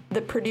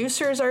 the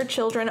producers are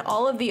children,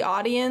 all of the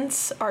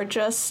audience are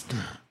just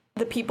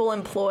the people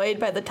employed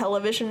by the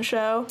television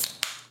show.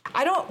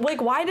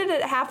 Why did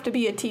it have to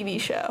be a TV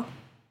show?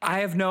 I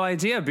have no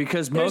idea,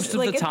 because most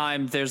of the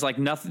time there's like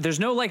nothing, there's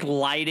no like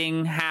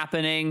lighting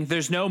happening,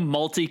 there's no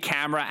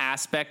multi-camera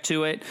aspect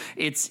to it.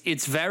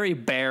 It's very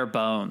bare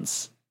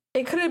bones.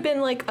 It could have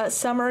been like a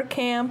summer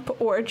camp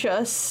or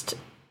just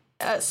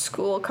a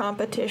school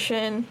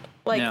competition.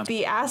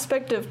 The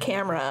aspect of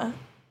camera.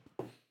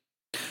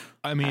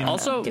 I mean,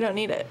 also, you don't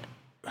need it.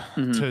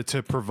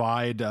 To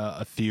provide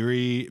a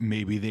theory,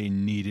 maybe they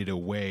needed a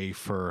way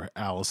for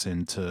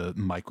Allison to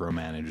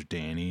micromanage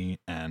Danny,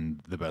 and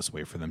the best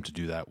way for them to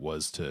do that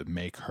was to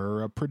make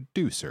her a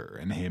producer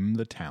and him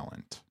the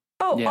talent.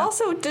 Oh, yeah.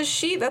 Also,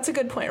 that's a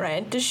good point,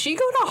 Ryan. Does she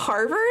go to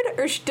Harvard,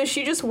 or does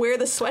she just wear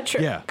the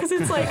sweatshirt? Yeah. Because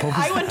it's like,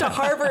 I went to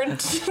Harvard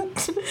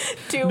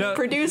to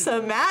produce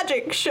a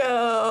magic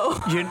show.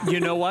 You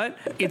know what?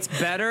 It's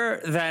better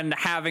than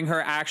having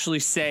her actually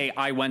say,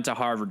 I went to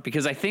Harvard.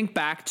 Because I think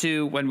back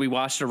to when we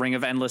watched A Ring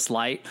of Endless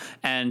Light,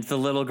 and the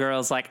little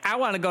girl's like, I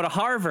want to go to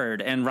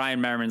Harvard. And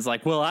Ryan Merriman's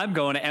like, well, I'm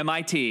going to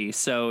MIT.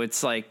 So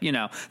it's like,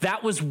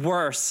 that was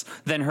worse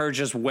than her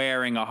just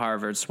wearing a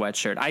Harvard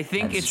sweatshirt. I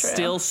think it's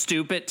still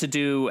stupid to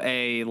do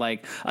a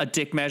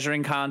dick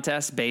measuring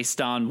contest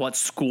based on what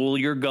school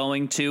you're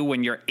going to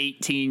when you're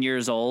 18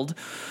 years old.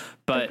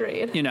 But,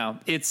 agreed.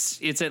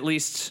 It's at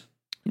least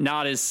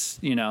not as,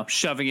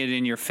 shoving it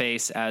in your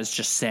face as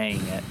just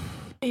saying it.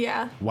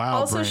 Yeah. Wow,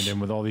 also,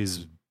 Brandon, with all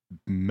these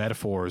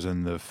metaphors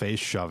and the face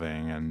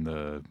shoving and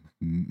the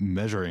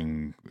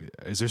measuring,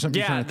 is there something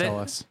you're trying to tell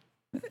us?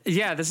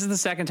 Yeah, this is the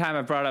second time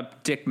I've brought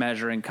up dick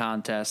measuring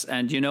contests.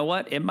 And you know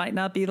what? It might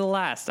not be the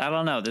last. I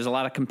don't know. There's a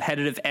lot of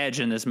competitive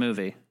edge in this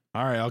movie.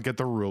 All right, I'll get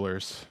the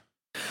rulers.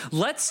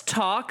 Let's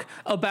talk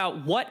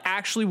about what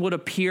actually would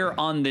appear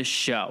on this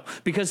show.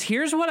 Because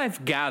here's what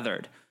I've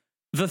gathered.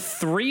 The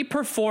 3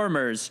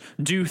 performers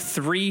do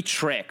 3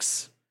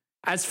 tricks.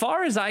 As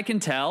far as I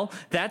can tell,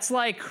 that's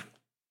like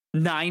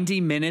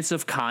 90 minutes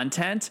of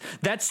content.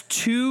 That's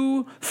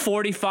 2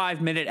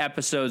 45-minute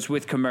episodes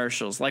with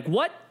commercials. Like,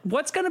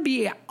 what's going to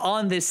be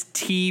on this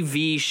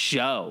TV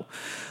show?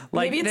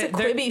 Like, maybe it's a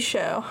Quibi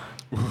show.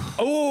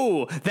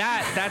 Oh,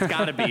 that's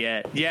got to be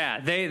it. Yeah,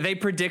 they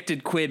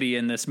predicted Quibi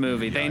in this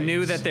movie. They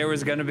knew that there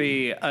was going to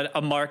be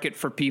a market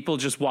for people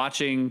just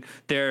watching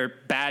their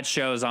bad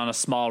shows on a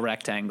small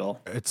rectangle.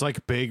 It's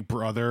like Big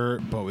Brother,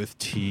 but with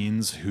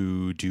teens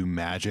who do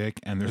magic,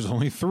 and there's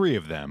only 3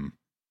 of them.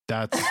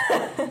 That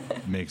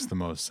makes the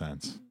most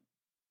sense.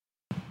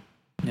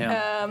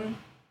 Yeah.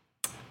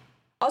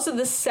 Also,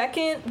 the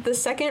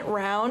second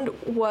round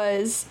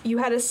was you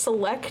had to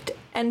select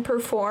and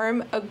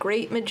perform a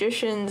great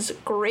magician's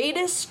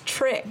greatest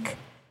trick,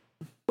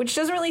 which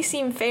doesn't really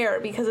seem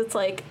fair because it's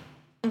like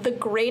the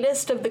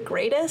greatest of the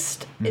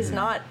greatest is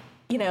not,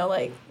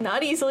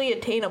 not easily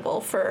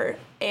attainable for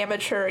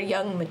amateur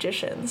young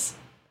magicians.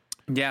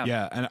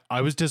 Yeah, and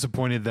I was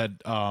disappointed that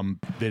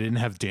they didn't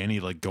have Danny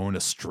like go in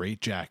a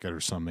straitjacket or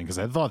something, because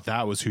I thought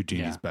that was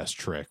Houdini's best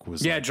trick.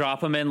 Was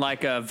drop him in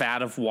like a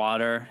vat of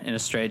water in a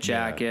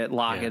straitjacket,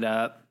 lock it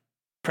up.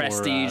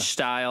 Prestige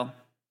style.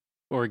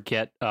 Or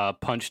get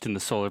punched in the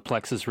solar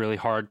plexus really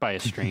hard by a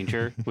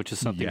stranger, which is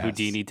something Yes.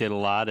 Houdini did a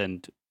lot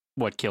and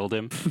what killed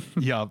him.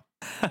 Yeah.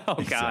 Oh, God.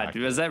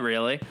 Exactly. Was that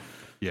really?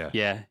 Yeah.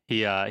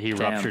 Yeah, he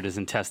ruptured his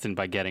intestine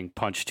by getting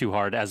punched too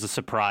hard as a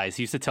surprise.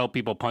 He used to tell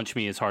people, punch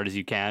me as hard as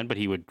you can, but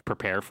he would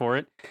prepare for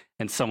it.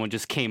 And someone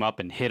just came up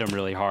and hit him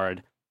really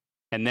hard.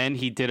 And then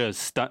he did a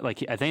stunt,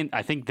 like, I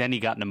think then he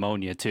got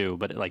pneumonia too,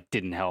 but it, like,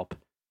 didn't help.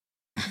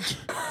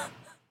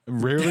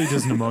 Rarely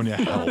does pneumonia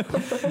help.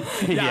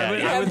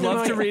 I would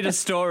love to pneumonia. read a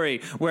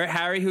story where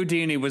Harry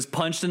Houdini was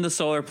punched in the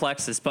solar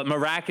plexus, but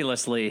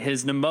miraculously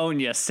his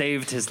pneumonia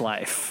saved his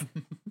life.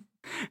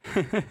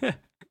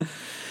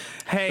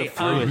 Hey,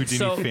 Houdini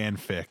so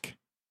fanfic.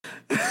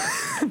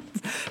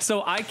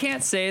 So I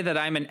can't say that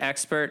I'm an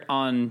expert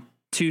on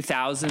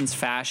 2000s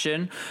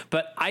fashion,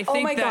 but I Oh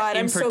think my that God,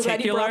 in I'm so glad you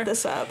particular, brought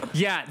this up.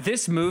 yeah,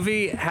 this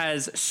movie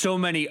has so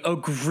many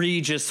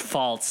egregious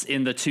faults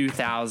in the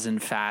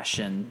 2000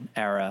 fashion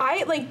era.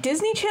 I like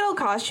Disney Channel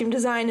costume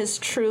design is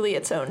truly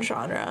its own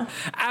genre.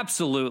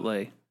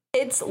 Absolutely.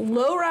 It's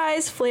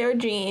low-rise flare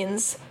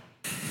jeans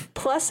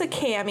plus a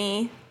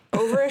cami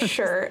over a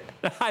shirt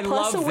I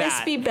plus love a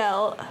wispy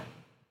belt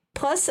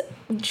plus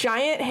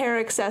giant hair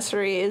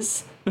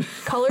accessories,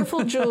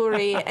 colorful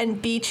jewelry,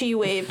 and beachy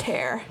waved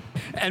hair.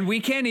 And we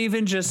can't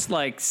even just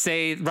like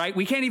say, right?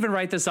 We can't even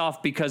write this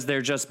off because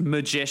they're just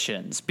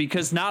magicians,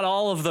 because not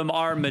all of them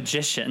are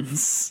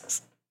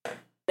magicians.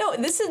 No,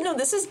 this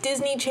is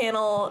Disney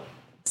Channel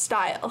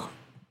style.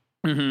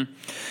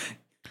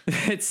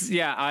 It's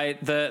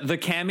the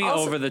cami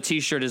Also- over the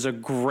t-shirt is a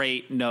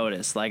great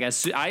notice. Like I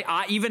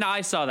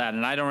saw that,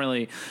 and I don't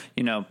really,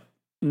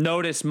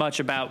 notice much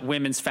about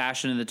women's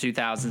fashion in the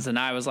 2000s, and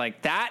I was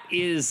like, that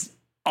is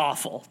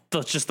awful.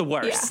 That's just the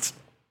worst.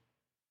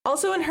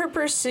 Also, in her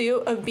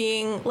pursuit of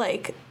being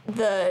like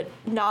the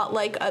not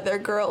like other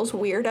girls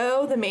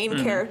weirdo, the main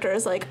character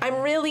is like,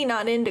 I'm really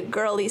not into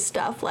girly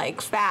stuff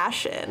like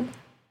fashion.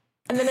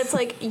 And then it's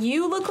like,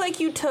 you look like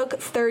you took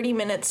 30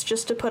 minutes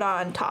just to put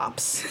on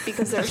tops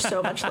because there's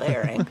so much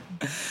layering.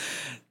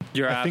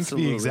 You're I think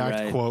absolutely the exact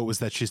right. quote was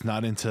that she's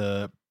not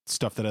into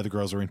stuff that other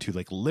girls are into,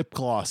 like lip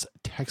gloss,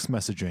 text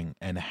messaging,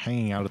 and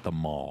hanging out at the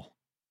mall.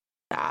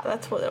 Ah,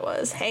 that's what it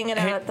was. Hanging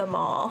out at the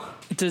mall.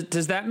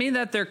 Does that mean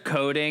that they're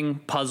coding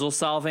puzzle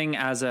solving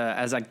as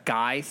a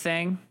guy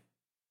thing?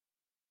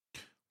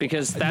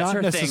 Because that's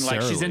Not her thing.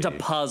 Like, she's into necessarily.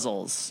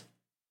 puzzles.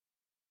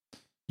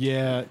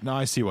 Yeah, no,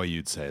 I see why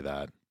you'd say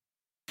that.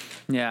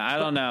 Yeah, I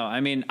don't know. I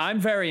mean, I'm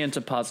very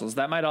into puzzles.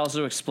 That might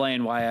also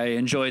explain why I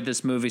enjoyed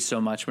this movie so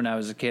much when I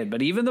was a kid.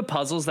 But even the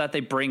puzzles that they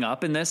bring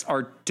up in this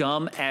are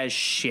dumb as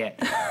shit.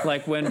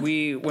 Like when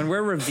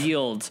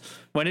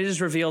it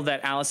is revealed that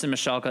Alison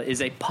Michalka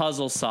is a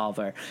puzzle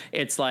solver,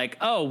 it's like,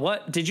 oh,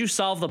 what? Did you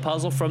solve the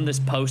puzzle from this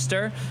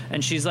poster?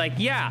 And she's like,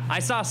 yeah, I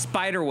saw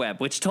Spiderweb,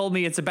 which told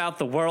me it's about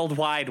the World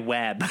Wide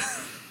Web.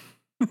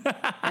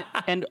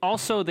 And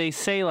also they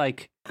say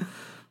like,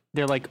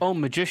 they're like, oh,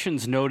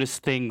 magicians notice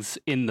things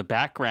in the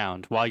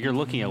background while you're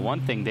looking at one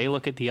thing, they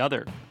look at the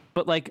other.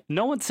 But like,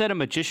 no one said a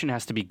magician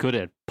has to be good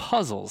at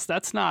puzzles.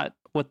 That's not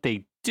what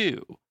they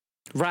do.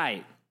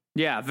 Right.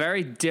 Yeah,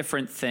 very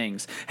different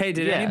things. Hey,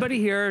 did Yeah. anybody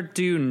here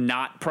do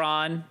Not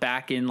Prawn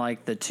back in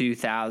like the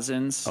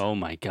 2000s? Oh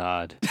my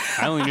God.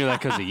 I only knew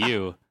that because of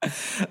you.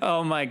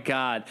 Oh my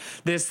God.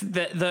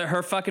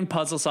 Her fucking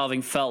puzzle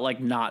solving felt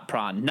like Not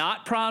Prawn.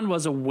 Not Prawn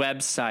was a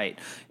website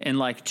in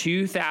like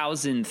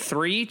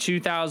 2003,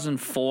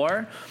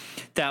 2004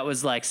 that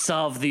was like,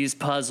 solve these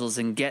puzzles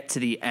and get to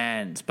the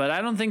end. But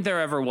I don't think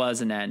there ever was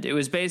an end. It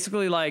was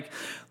basically like,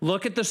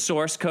 look at the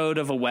source code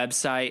of a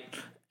website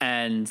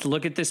and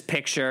look at this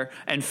picture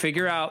and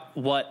figure out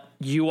what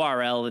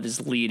URL it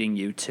is leading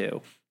you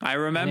to. I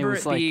remember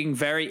was it like- being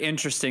very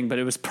interesting, but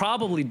it was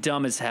probably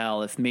dumb as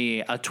hell if me,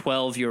 a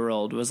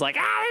 12-year-old, was like,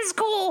 this is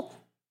cool.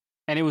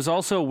 And it was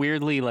also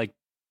weirdly like,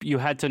 you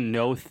had to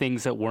know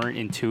things that weren't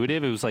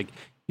intuitive. It was like,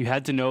 you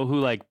had to know who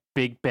like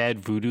Big Bad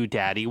Voodoo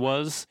Daddy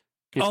was.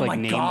 Just Oh like my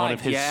name God, one of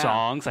his yeah.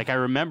 songs. Like I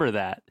remember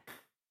that.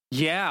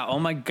 Yeah, oh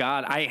my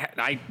God. I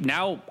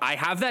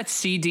have that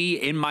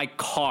CD in my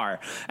car,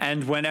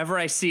 and whenever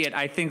I see it,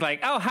 I think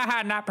like, oh,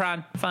 haha, Not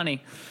Prawn,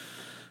 funny.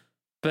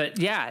 But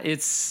yeah,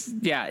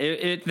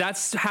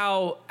 that's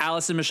how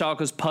Alison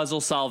Michalka's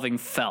puzzle solving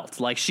felt.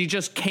 Like she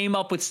just came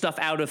up with stuff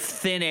out of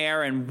thin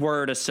air and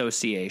word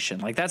association.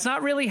 Like that's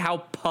not really how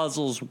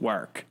puzzles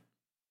work.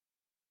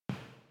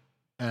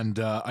 And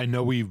I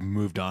know we've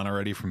moved on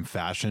already from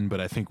fashion,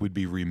 but I think we'd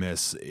be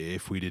remiss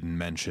if we didn't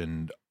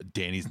mention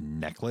Danny's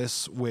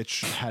necklace,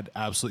 which had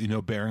absolutely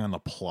no bearing on the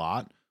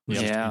plot. It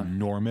was Yeah. just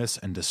enormous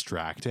and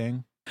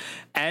distracting.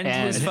 And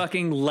his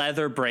fucking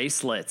leather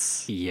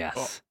bracelets.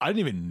 Yes. I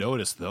didn't even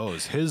notice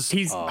those. His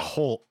He's-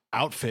 whole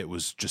outfit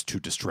was just too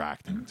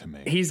distracting to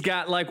me. He's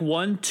got like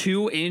 1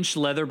 2-inch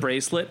leather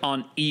bracelet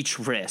on each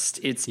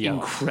wrist. It's Yeah.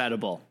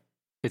 incredible.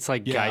 It's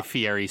like Yeah. Guy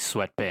Fieri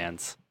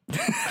sweatbands.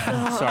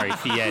 Sorry,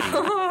 Fieri.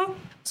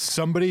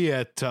 Somebody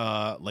at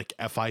like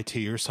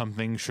FIT or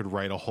something should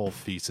write a whole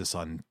thesis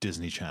on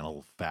Disney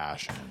Channel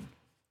fashion.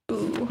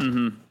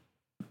 Ooh.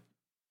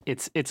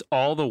 It's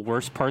all the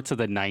worst parts of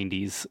the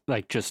 90s,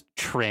 like just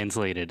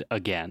translated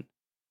again.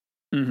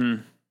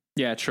 Mm-hmm.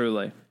 Yeah,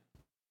 truly.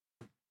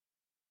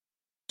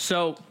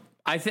 So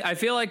I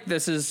feel like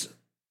this is,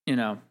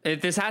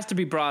 this has to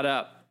be brought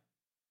up.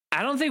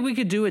 I don't think we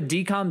could do a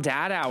DCOM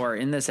dad hour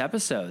in this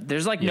episode.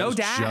 There's no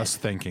dad. Just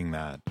thinking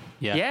that.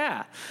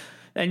 Yeah.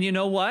 And you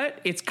know what?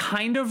 It's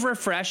kind of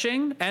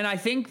refreshing. And I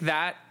think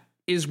that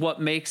is what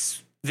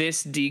makes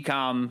this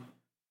DCOM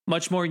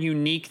much more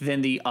unique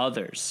than the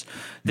others.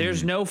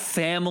 There's no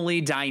family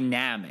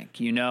dynamic,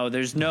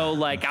 there's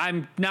no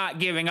I'm not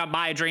giving up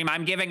my dream,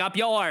 I'm giving up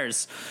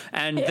yours.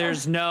 And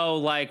there's no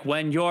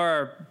when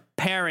your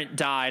parent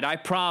died, I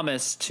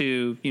promised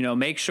to,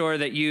 make sure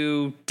that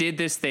you did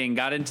this thing,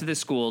 got into this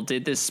school,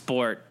 did this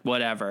sport,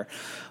 whatever.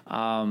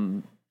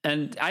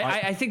 And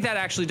I think that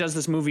actually does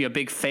this movie a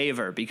big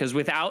favor, because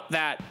without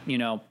that,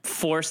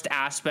 forced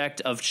aspect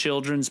of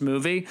children's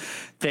movie,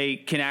 they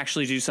can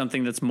actually do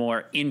something that's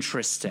more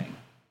interesting.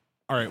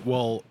 All right.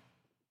 Well,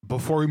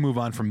 before we move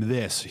on from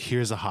this,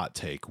 here's a hot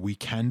take. We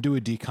can do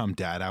a DCOM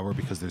dad hour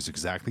because there's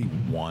exactly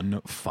one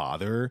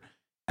father,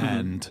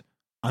 and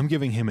I'm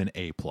giving him an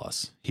A+.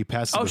 He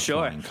passes with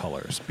flying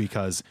colors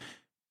because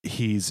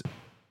he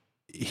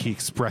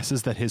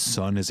expresses that his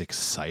son is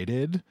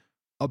excited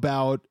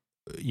about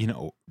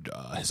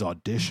his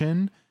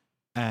audition,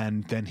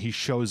 and then he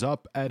shows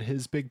up at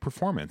his big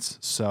performance.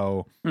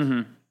 So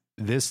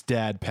this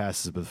dad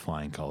passes with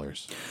flying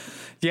colors.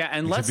 Yeah,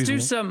 and let's do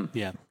some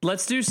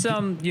let's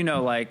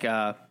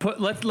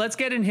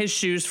get in his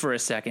shoes for a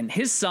second.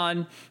 His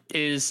son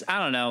is, I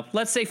don't know,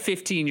 let's say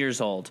 15 years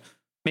old,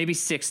 maybe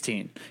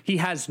 16. He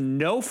has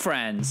no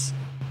friends,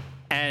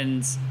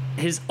 and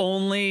his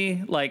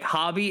only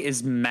hobby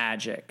is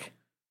magic.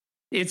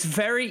 It's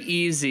very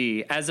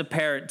easy as a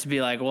parent to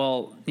be like,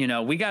 well,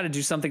 we got to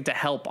do something to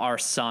help our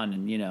son.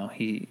 And,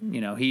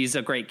 he's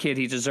a great kid.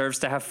 He deserves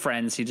to have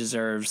friends. He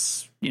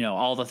deserves,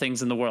 all the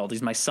things in the world.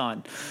 He's my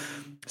son.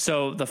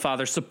 So the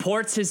father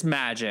supports his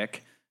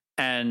magic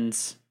and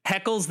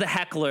heckles the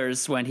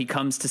hecklers when he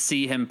comes to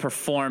see him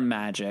perform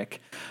magic.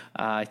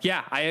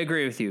 Yeah, I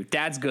agree with you.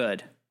 Dad's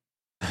good.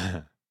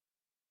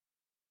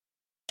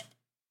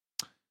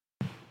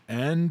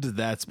 And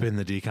that's been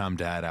the DCOM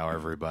Dad Hour,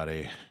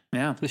 everybody.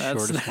 Yeah,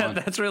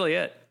 that's really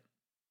it.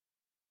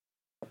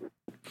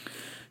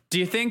 Do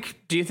you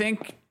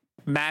think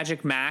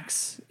Magic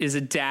Max is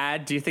a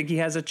dad? Do you think he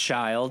has a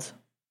child?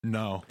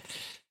 No.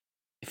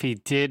 If he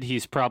did,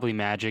 he's probably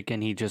magic,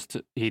 and he just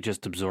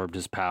absorbed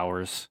his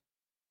powers.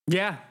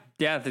 Yeah,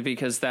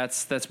 because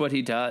that's what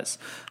he does.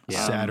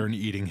 Yeah. Saturn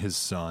eating his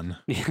son.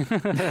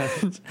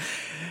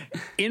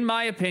 In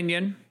my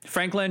opinion,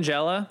 Frank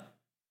Langella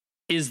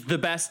is the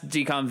best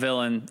DCOM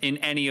villain in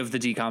any of the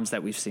DCOMs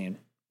that we've seen.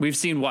 We've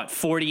seen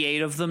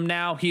 48 of them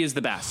now. He is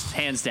the best,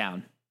 hands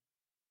down.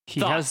 He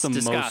has the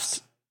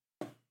most.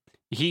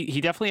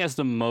 He definitely has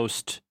the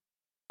most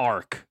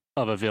arc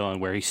of a villain,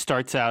 where he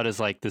starts out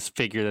as this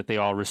figure that they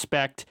all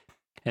respect,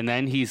 and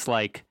then he's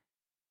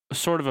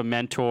sort of a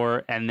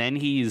mentor, and then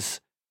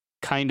he's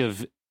kind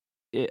of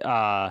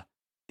the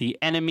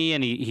enemy,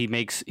 and he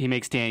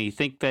makes Danny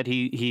think that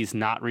he's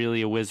not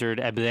really a wizard,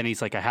 but then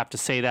he's like, I have to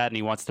say that, and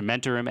he wants to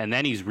mentor him, and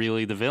then he's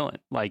really the villain.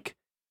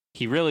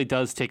 He really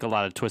does take a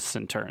lot of twists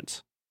and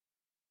turns.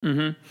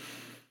 Mm-hmm.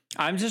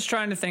 I'm just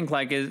trying to think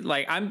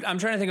I'm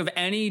trying to think of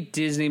any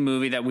Disney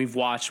movie that we've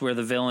watched where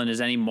the villain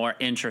is any more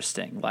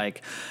interesting.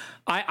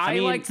 I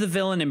liked the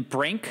villain in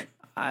Brink.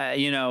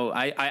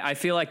 I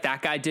feel like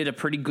that guy did a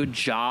pretty good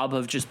job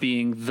of just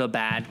being the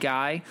bad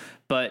guy,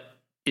 but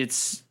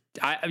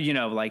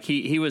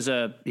he was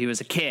a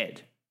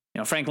kid.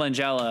 Frank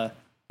Langella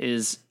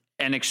is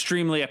an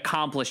extremely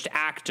accomplished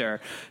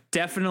actor,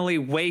 definitely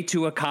way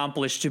too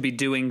accomplished to be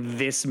doing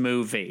this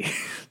movie.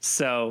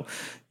 So,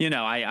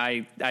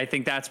 I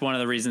think that's one of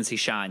the reasons he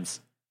shines.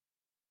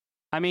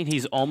 I mean,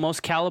 he's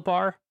almost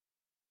Calabar.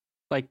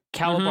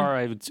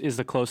 Calabar is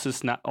the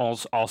closest, not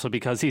also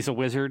because he's a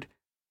wizard.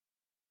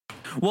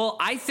 Well,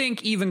 I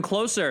think even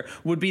closer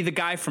would be the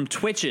guy from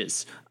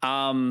Twitches,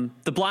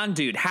 the blonde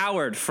dude,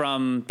 Howard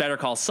from Better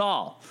Call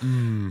Saul,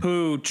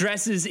 who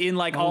dresses in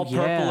all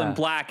purple and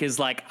black, is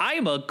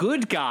I'm a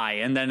good guy.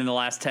 And then in the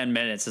last 10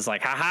 minutes is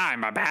haha,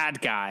 I'm a bad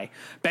guy.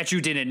 Bet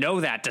you didn't know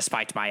that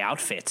despite my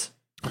outfit.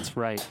 That's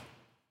right.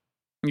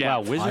 Yeah.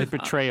 Wow, wizard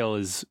betrayal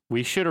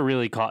we should have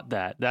really caught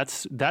that.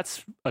 That's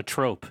a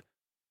trope.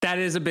 That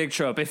is a big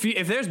trope.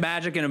 If there's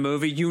magic in a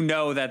movie,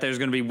 that there's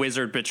going to be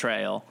wizard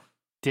betrayal.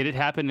 Did it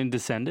happen in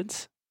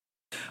Descendants?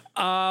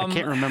 I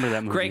can't remember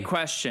that movie. Great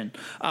question.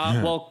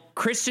 Well,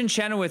 Kristen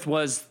Chenoweth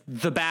was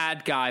the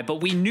bad guy,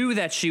 but we knew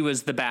that she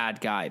was the bad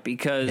guy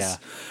because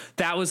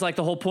that was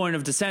the whole point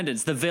of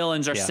Descendants. The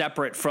villains are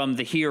separate from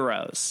the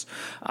heroes.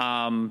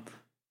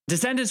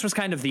 Descendants was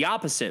kind of the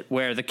opposite,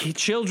 where the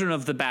children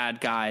of the bad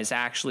guys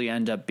actually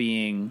end up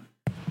being,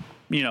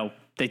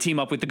 they team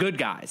up with the good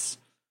guys.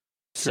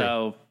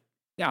 Sure.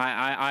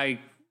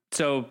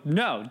 So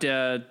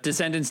no,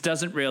 Descendants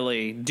doesn't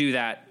really do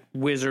that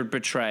wizard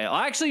betrayal.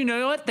 Actually, you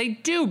know what? They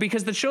do,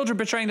 because the children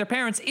betraying their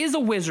parents is a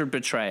wizard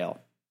betrayal.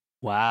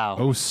 Wow.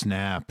 Oh,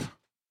 snap.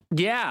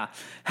 Yeah.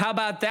 How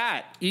about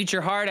that? Eat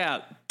your heart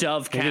out,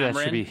 Dove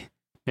Cameron.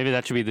 Maybe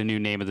that should be the new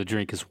name of the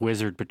drink is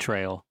Wizard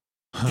Betrayal.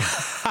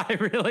 I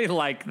really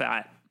like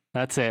that.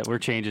 That's it. We're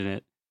changing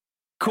it.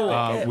 Cool.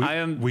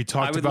 We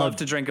talked I would about love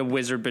to drink a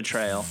Wizard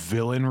Betrayal.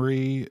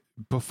 villainry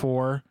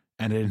before,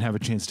 and I didn't have a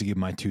chance to give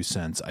my 2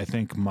 cents. I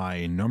think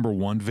my number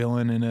one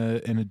villain in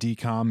a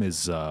DCOM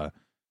is the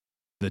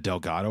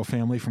Delgado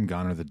family from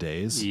Gone Are the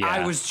Days. Yeah.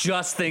 I was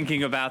just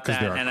thinking about that,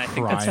 They're and a I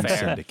think that's crime fair.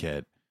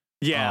 syndicate.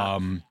 Yeah.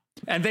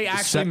 And they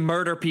actually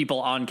murder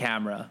people on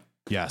camera.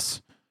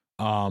 Yes.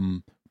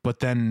 But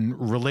then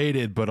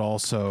related, but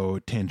also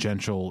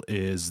tangential,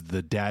 is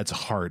the dad's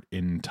heart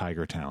in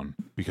Tiger Town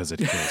because it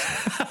kills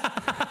him.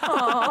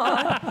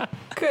 Aw,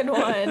 good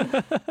one.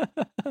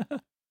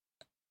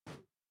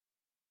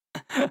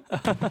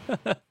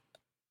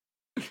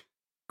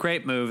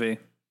 Great movie.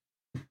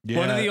 Yeah,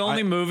 One of the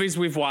only movies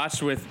we've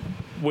watched with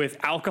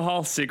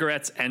alcohol,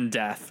 cigarettes, and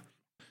death.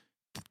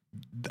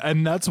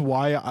 and that's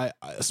why I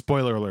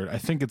spoiler alert, I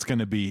think it's going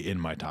to be in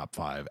my top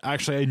 5.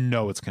 Actually, I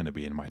know it's going to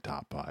be in my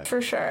top 5.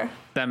 For sure.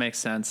 That makes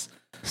sense.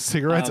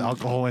 Cigarettes,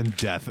 alcohol, and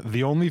death.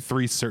 The only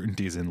 3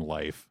 certainties in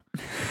life.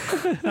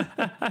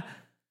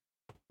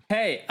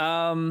 Hey,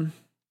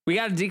 we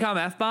got a DCOM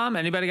F-bomb.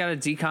 Anybody got a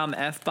DCOM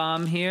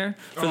F-bomb here?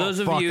 For those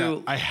of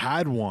you, I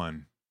had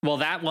one. well,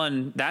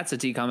 that's a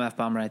DCOM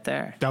F-bomb right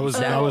there. That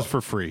was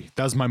for free.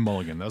 That was my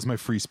mulligan. That was my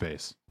free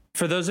space.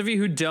 For those of you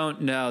who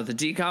don't know, the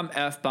DCOM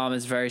F-bomb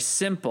is very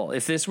simple.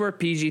 If this were a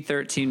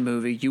PG-13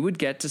 movie, you would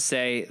get to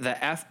say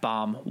the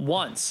F-bomb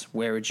once.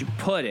 Where would you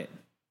put it?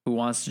 Who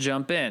wants to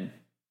jump in?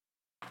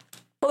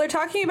 Well, they're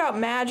talking about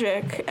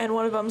magic, and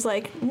one of them's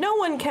like, no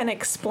one can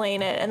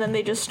explain it. And then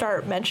they just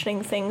start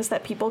mentioning things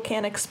that people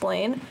can't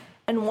explain.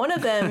 And one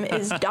of them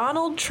is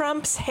Donald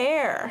Trump's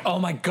hair. Oh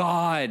my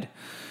God.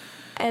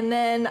 And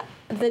then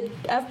the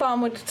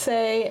F-bomb would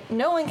say,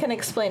 no one can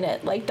explain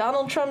it, like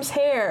Donald Trump's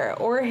hair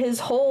or his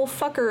whole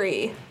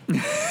fuckery.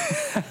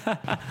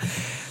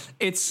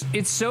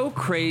 It's so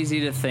crazy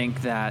to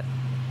think that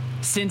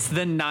since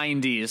the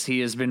 90s,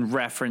 he has been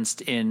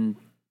referenced in,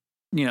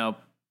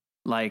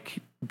 like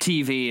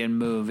TV and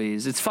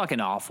movies. It's fucking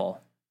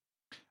awful.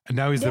 And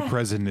now he's the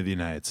president of the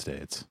United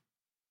States.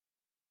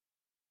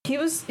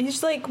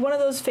 He's like one of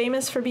those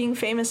famous for being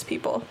famous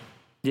people.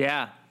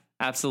 Yeah,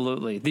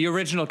 absolutely. The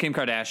original Kim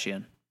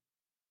Kardashian.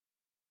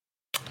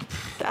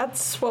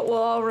 That's what we'll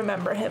all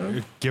remember him.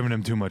 You're giving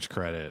him too much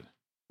credit.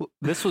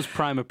 This was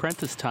Prime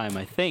Apprentice time,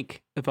 I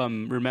think, if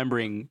I'm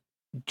remembering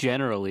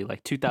generally,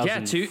 like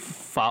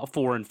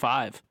 2004 and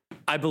 5.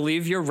 I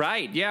believe you're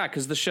right. Yeah,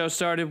 because the show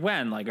started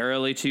when? Like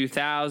early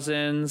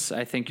 2000s?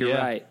 I think you're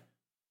right.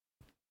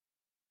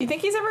 You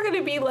think he's ever going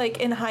to be like,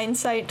 in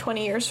hindsight,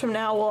 20 years from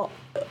now, we'll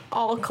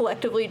all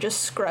collectively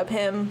just scrub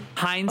him?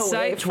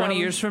 Hindsight, 20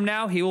 years from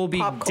now, he will be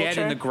dead in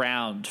culture? the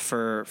ground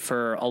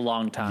for a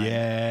long time.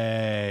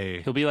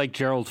 Yay. He'll be like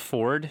Gerald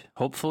Ford,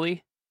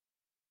 hopefully,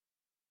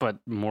 but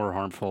more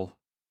harmful.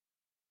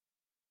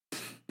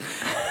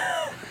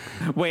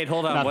 Wait,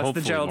 hold on. Not What's the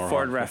hopefully Gerald more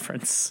Ford harmful.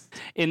 reference?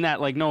 In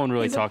that, like, no one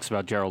really talks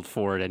about Gerald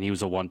Ford, and he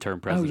was a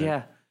one-term president. Oh,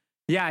 yeah.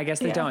 Yeah, I guess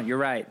they don't. You're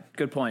right.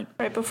 Good point.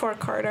 Right before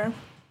Carter.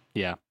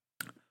 Yeah.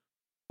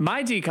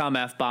 My DCOM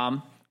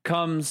F-bomb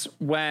comes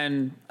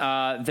when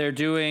they're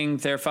doing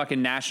their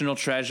fucking national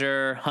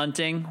treasure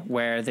hunting,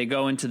 where they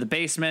go into the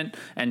basement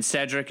and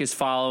Cedric is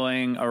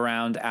following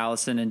around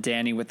Allison and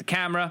Danny with the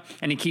camera,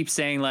 and he keeps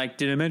saying, like,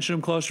 did I mention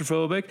I'm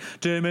claustrophobic?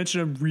 Did I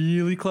mention I'm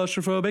really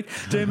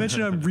claustrophobic? Did I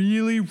mention I'm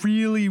really,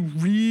 really,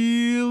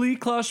 really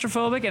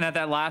claustrophobic? And at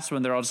that last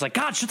one, they're all just like,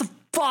 God, shut the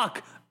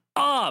fuck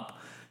up.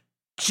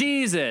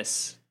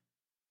 Jesus.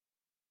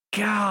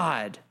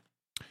 God.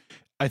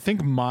 I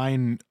think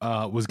mine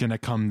was going to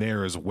come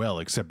there as well,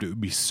 except it would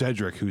be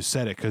Cedric who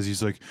said it because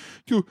he's like,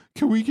 yo,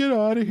 can we get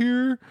out of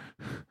here?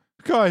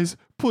 Guys,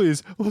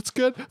 please, let's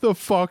get the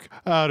fuck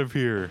out of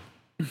here.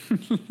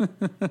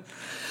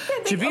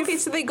 So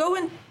they go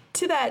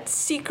into that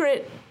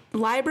secret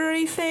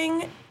library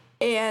thing,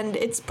 and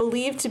it's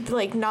believed to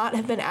like not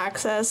have been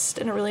accessed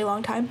in a really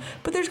long time,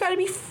 but there's got to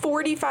be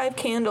 45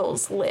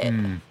 candles lit.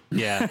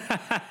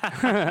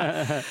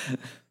 Yeah.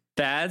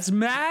 That's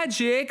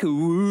magic.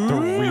 Ooh. The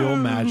real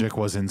magic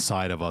was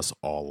inside of us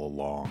all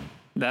along.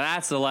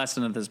 That's the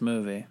lesson of this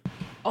movie.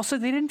 Also,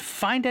 they didn't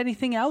find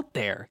anything out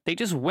there. They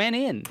just went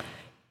in.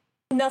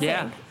 Nothing.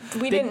 Yeah.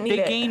 We didn't need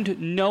They it.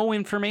 gained no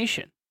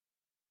information.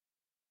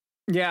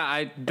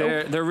 Yeah,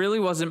 there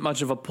really wasn't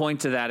much of a point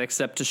to that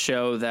except to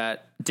show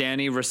that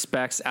Danny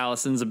respects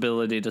Allison's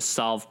ability to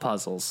solve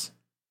puzzles.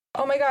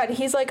 Oh my God,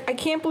 he's like, I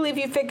can't believe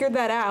you figured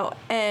that out.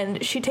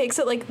 And she takes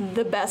it like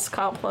the best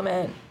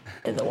compliment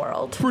in the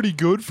world. Pretty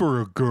good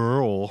for a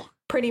girl.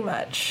 Pretty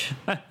much.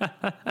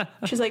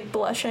 She's like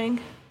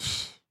blushing.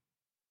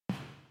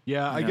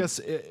 Yeah, I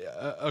guess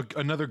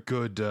another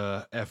good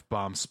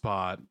F-bomb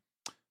spot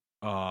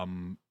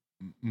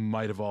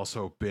might have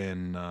also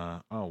been,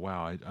 oh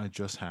wow, I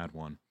just had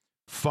one.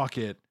 Fuck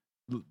it.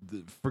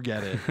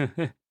 Forget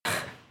it.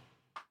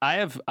 I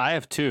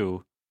have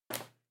two.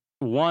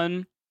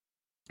 One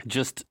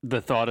just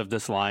the thought of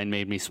this line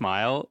made me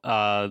smile.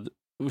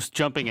 Was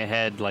jumping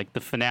ahead, like the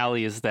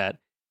finale is that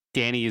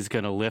Danny is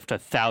going to lift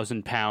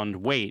 1,000-pound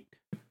weight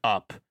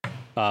up.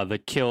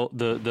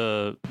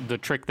 The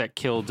trick that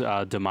killed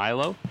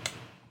DeMilo,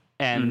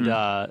 and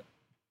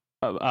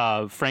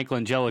Frank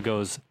Langella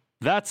goes,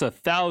 "That's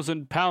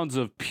 1,000 pounds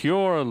of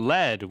pure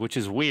lead," which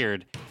is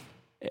weird.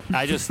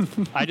 I just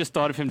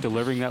thought of him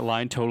delivering that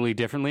line totally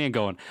differently and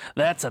going,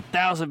 "That's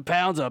 1,000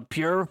 pounds of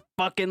pure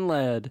fucking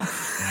lead."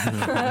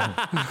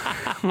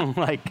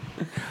 Like,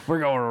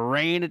 we're gonna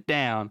rain it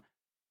down.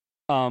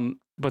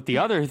 But the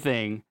other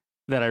thing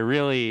that I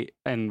really,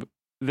 and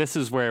this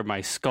is where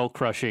my skull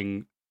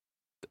crushing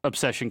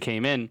obsession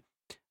came in.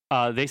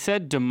 They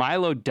said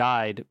DeMilo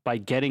died by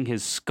getting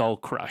his skull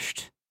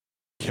crushed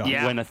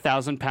when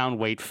 1,000-pound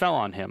weight fell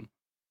on him.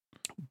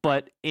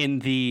 But in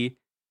the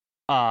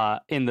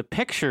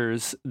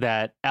pictures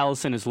that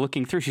Allison is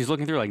looking through, she's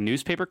looking through like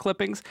newspaper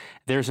clippings.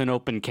 There's an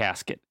open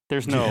casket.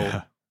 There's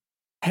no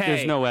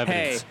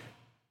evidence. Hey,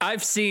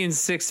 I've seen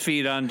 6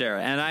 Feet Under,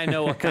 and I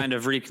know what kind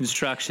of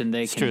reconstruction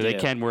they It's can true, do. they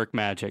can work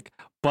magic,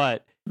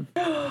 but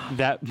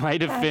that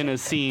might have been a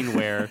scene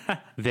where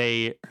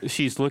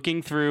she's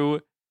looking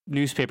through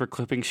newspaper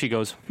clippings. She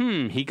goes,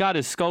 he got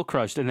his skull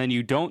crushed. And then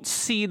you don't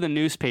see the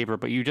newspaper,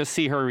 but you just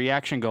see her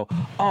reaction go,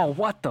 oh,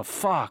 what the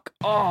fuck?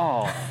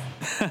 Oh,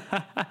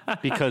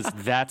 because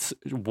that's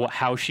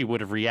how she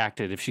would have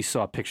reacted if she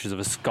saw pictures of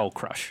a skull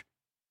crush.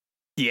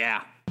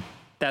 Yeah,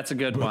 that's a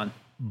good one.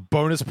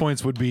 Bonus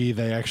points would be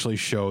they actually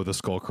show the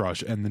skull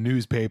crush, and the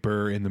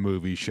newspaper in the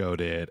movie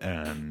showed it,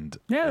 and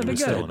Yeah, it that'd be was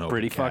good. still an open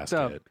Pretty fucked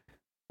up. casket.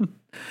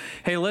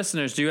 Hey,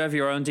 listeners, do you have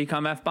your own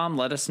DCOM F-bomb?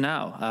 Let us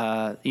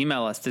know.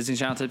 Email us,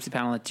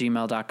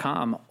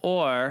 DisneyChannelTipsyPanel@gmail.com,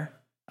 or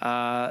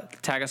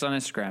tag us on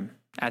Instagram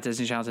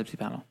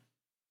 @DisneyChannelTipsyPanel.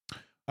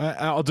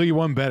 I'll do you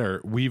one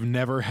better. We've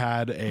never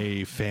had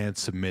a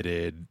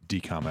fan-submitted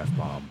DCOM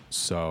F-bomb,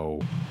 so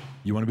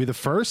you want to be the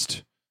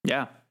first?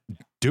 Yeah,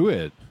 Do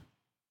it.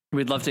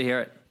 we'd love to hear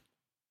it.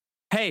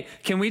 Hey,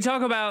 can we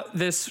talk about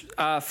this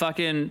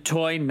fucking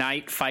toy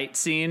knight fight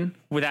scene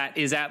that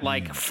is at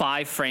like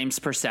 5 frames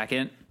per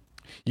second?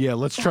 Yeah,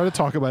 let's try to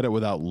talk about it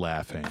without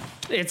laughing.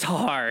 It's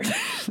hard.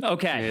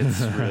 Okay.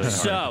 It's really hard.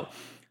 So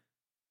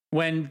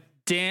when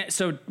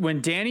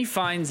Danny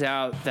finds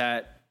out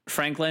that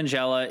Frank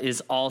Langella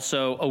is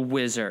also a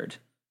wizard,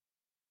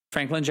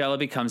 Frank Langella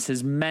becomes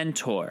his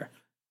mentor.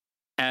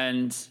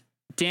 And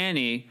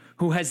Danny,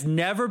 who has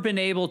never been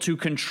able to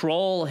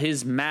control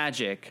his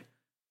magic,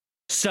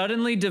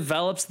 suddenly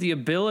develops the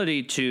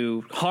ability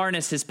to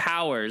harness his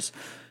powers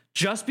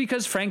just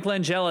because Frank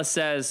Langella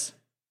says,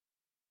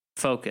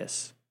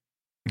 focus,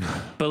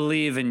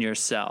 believe in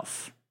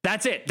yourself.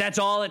 That's it. That's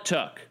all it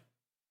took.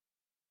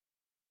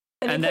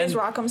 And he And plays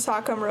then- Rock'em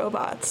Sock'em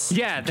Robots.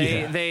 Yeah,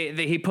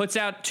 he puts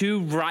out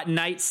 2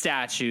 knight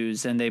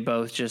statues, and they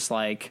both just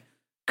like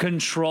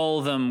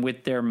control them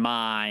with their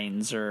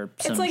minds or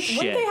some It's like, shit.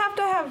 wouldn't they have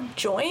to have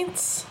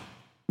joints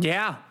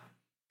Yeah.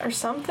 or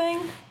something?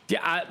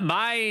 Yeah,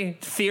 my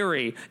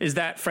theory is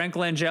that Frank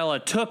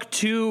Langella took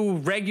 2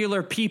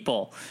 regular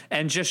people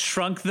and just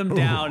shrunk them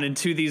down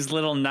into these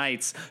little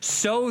knights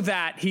so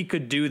that he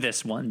could do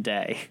this one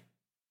day.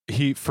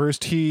 He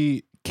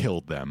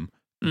killed them,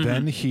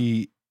 then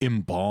he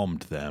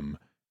embalmed them,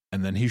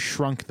 and then he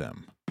shrunk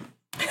them.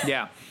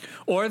 Yeah.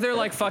 Or they're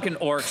like fucking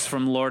orcs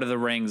from Lord of the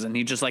Rings, and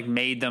he just like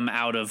made them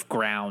out of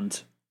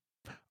ground.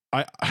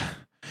 I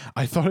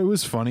thought it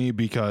was funny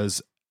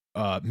because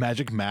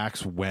Magic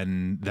Max,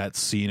 when that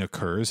scene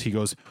occurs, he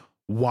goes,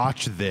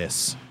 "Watch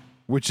this,"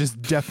 which is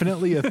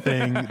definitely a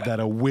thing that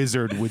a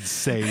wizard would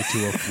say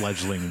to a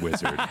fledgling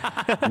wizard.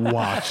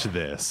 Watch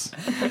this.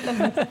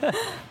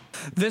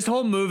 This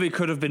whole movie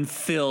could have been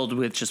filled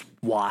with just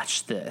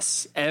watch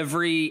this.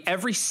 Every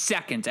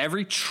second,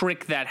 every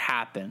trick that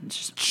happens.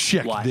 Just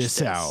Check watch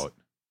this out.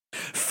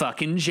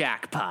 Fucking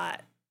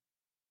jackpot.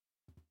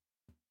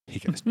 He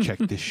goes, check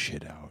this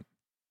shit out.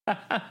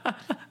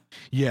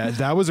 Yeah,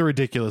 that was a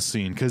ridiculous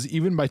scene because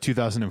even by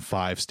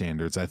 2005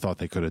 standards, I thought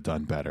they could have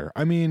done better.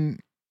 I mean,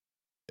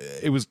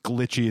 it was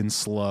glitchy and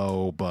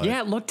slow, but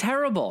Yeah, it looked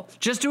terrible.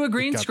 Just do a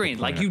green got the screen.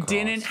 Like point you across.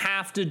 didn't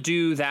have to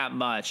do that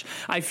much.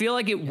 I feel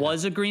like it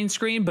was a green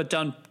screen, but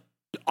done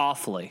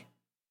awfully.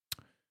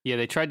 Yeah,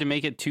 they tried to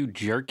make it too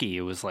jerky.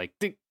 It was like,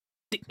 tick,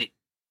 tick, tick.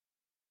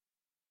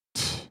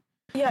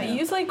 Yeah,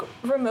 use like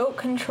remote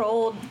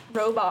controlled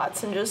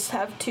robots and just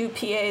have 2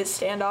 PAs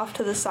stand off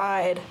to the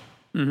side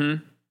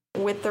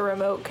with the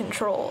remote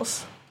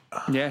controls.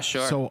 Yeah,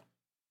 sure. So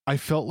I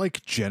felt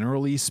like,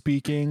 generally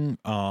speaking,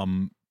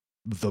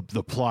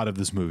 the plot of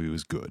this movie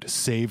was good,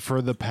 save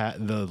for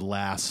the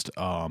last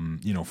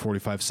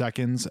 45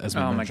 seconds, as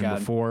we Oh my mentioned God.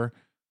 before.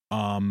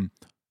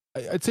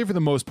 I'd say for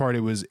the most part it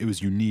was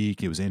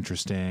unique, it was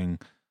interesting,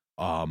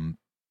 and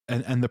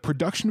the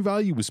production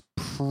value was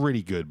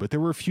pretty good. But there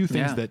were a few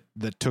things Yeah.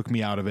 that took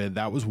me out of it.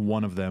 That was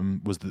one of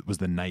them. Was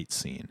the night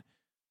scene,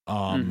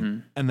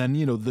 Mhm. and then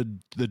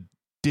the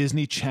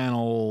Disney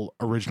Channel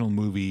original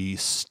movie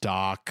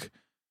stock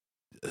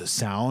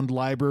sound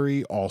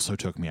library also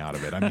took me out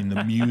of it. I mean,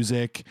 the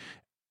music,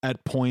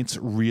 at points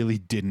really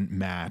didn't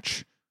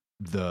match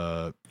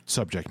the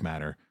subject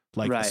matter.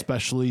 Like, Right.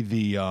 especially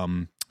the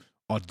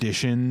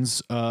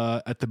auditions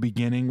at the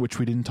beginning, which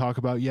we didn't talk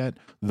about yet.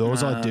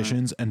 Those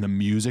auditions and the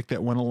music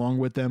that went along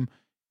with them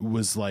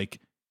was like,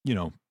 you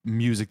know,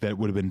 music that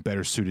would have been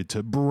better suited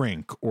to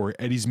Brink or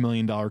Eddie's $1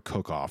 Million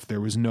Cook-Off.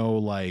 There was no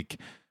like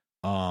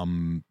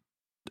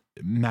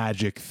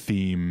magic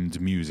themed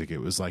music. It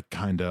was like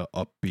kind of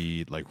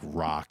upbeat, like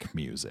rock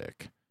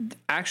music.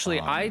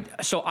 Actually, I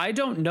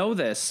don't know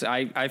this.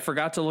 I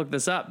forgot to look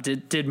this up.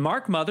 Did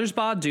Mark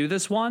Mothersbaugh do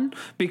this one?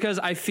 Because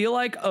I feel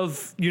like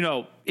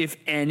if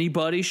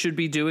anybody should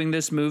be doing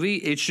this movie,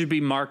 it should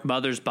be Mark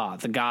Mothersbaugh,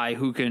 the guy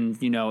who can,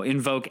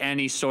 invoke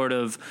any sort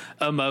of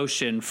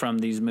emotion from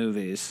these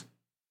movies.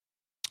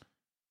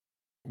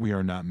 We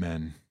are not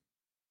men.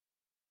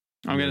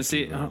 I'm gonna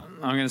see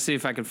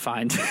if I can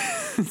find.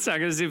 So I'm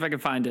gonna see if I can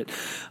find it.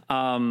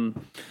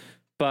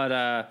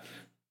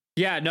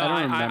 Yeah, no,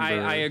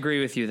 I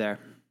agree with you there.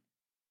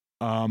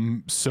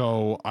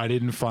 So I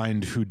didn't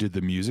find who did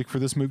the music for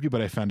this movie,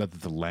 but I found out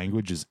that the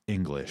language is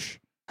English.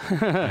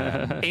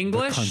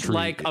 English,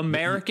 like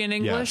American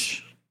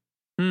English.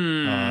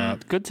 Yes.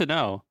 Good to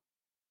know.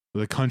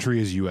 The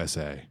country is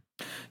USA.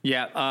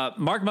 Yeah,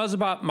 Mark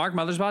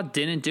Mothersbaugh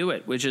didn't do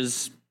it, which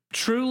is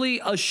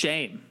truly a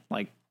shame.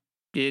 Like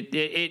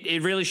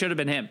it really should have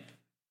been him.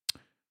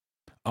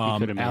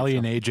 Ali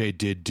and AJ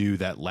did do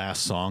that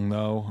last song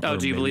though. Oh,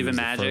 do you believe in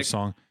magic? First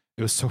song.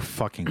 It was so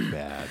fucking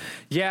bad.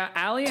 Yeah,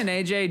 Ali and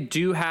AJ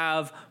do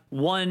have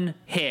one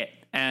hit,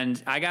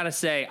 and I gotta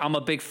say, I'm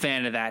a big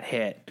fan of that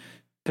hit.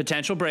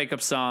 Potential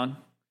Breakup Song.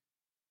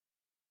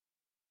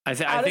 How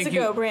does it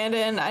go,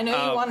 Brandon? I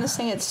know you want to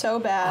sing it so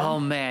bad. Oh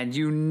man,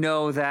 you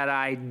know that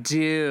I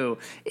do.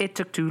 It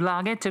took too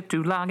long, it took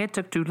too long, it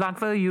took too long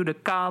for you to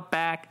call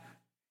back.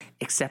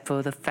 Except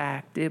for the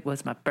fact it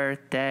was my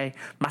birthday,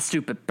 my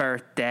stupid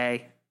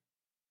birthday.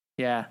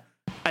 Yeah.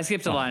 I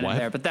skipped a line in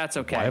there, but that's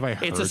okay. Why have I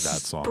heard that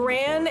song?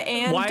 Bran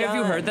and Why have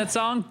you Dunn. heard that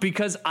song?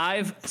 Because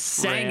I've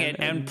sang it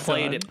and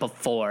played it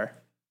before.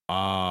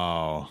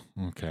 Oh,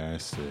 okay, I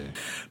see.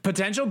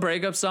 Potential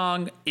Breakup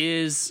Song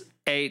is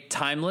a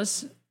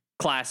timeless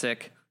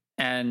classic,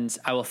 and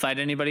I will fight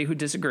anybody who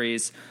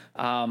disagrees.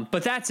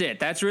 But that's it.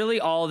 That's really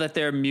all that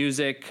their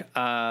music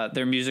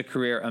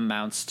career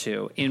amounts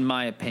to, in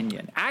my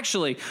opinion.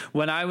 Actually,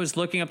 when I was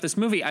looking up this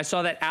movie, I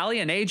saw that Ali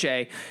and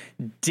AJ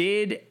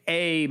did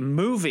a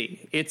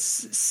movie. It's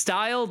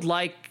styled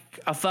like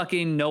a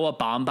fucking Noah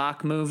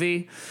Baumbach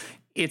movie.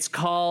 It's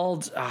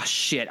called,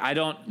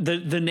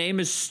 the name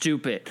is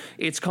stupid.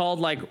 It's called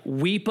like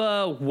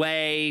Weepa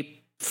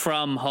Way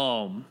From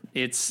Home.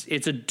 It's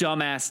a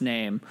dumbass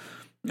name.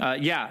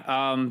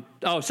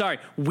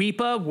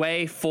 Weepa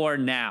Way For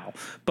Now.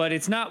 But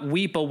it's not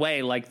Weep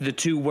Away like the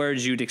two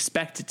words you'd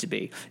expect it to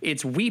be.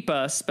 It's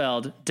Weepa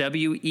spelled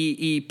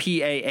Weepah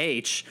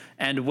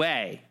and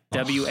Way,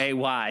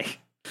 Way.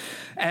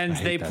 And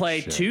they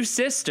play two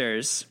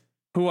sisters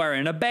who are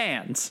in a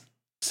band.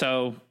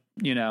 So,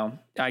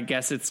 I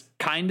guess it's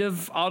kind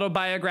of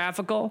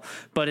autobiographical,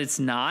 but it's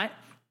not.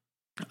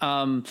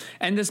 And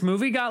this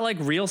movie got like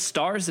real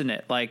stars in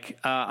it. Like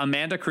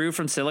Amanda Crew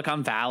from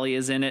Silicon Valley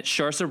is in it.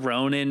 Saoirse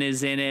Ronan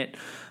is in it.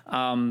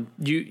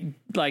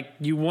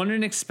 You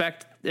wouldn't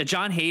expect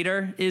John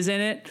Hader is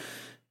in it.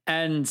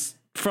 And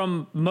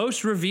from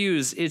most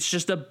reviews, it's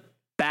just a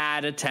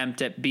bad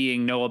attempt at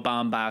being Noah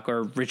Baumbach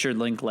or Richard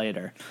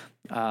Linklater.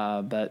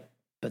 But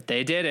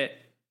they did it.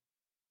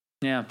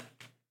 Yeah.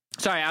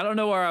 Sorry, I don't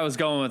know where I was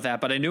going with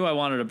that, but I knew I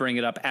wanted to bring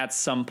it up at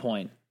some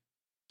point.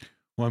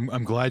 Well,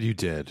 I'm glad you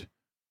did.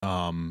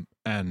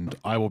 And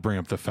I will bring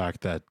up the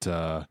fact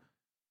that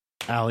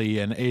Ali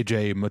and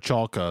AJ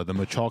Michalka, the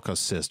Michalka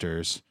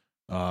sisters,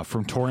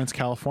 from Torrance,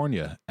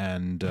 California,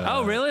 and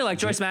oh, really? Like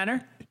Joyce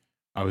Manor?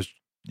 I was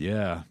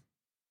going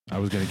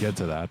to get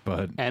to that,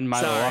 but and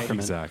Milo Walkerman.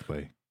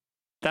 Exactly.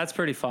 That's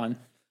pretty fun.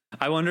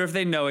 I wonder if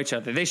they know each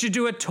other. They should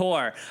do a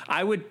tour.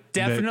 I would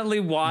definitely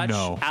watch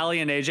Ali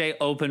and AJ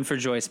open for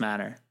Joyce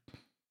Manor.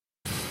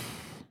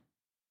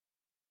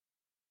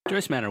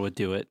 Joyce Manor would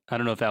do it. I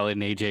don't know if Ali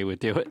and AJ would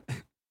do it.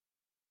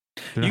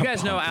 You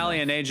guys know Ali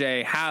and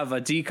AJ have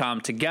a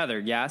DCOM together,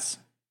 yes?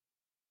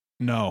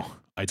 No,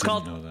 I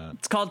didn't know that.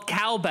 It's called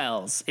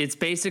Cowbells. It's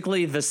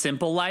basically The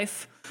Simple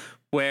Life,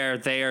 where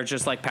they are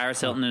just like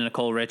Paris Hilton and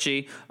Nicole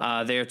Richie.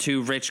 They are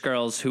two rich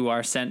girls who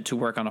are sent to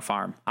work on a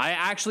farm. I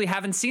actually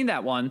haven't seen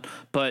that one,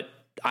 but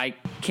I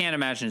can't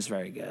imagine it's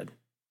very good.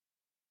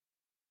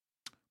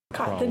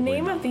 God, probably the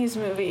name of these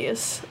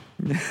movies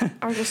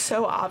are just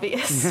so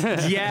obvious.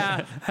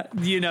 Yeah,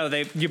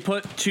 you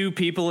put two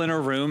people in a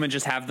room and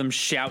just have them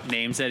shout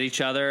names at each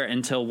other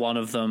until one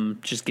of them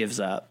just gives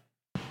up.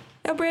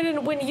 Now,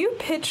 Brandon, when you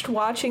pitched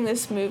watching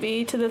this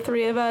movie to the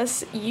three of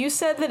us, you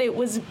said that it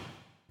was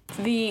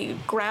the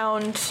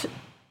ground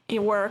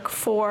work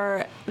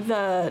for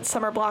the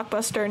summer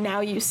blockbuster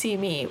Now You See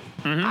Me.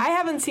 Mm-hmm. I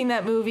haven't seen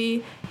that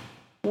movie.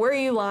 Were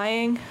you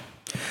lying?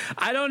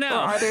 I don't know.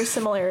 Or are there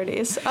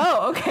similarities?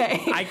 Oh,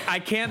 okay. I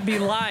can't be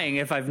lying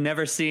if I've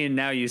never seen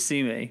Now You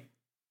See Me.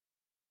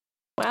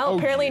 Well,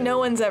 apparently no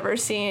one's ever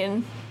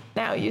seen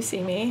Now You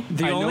See Me.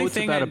 The I know only it's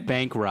thing about a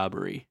bank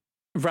robbery.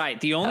 Right.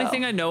 The only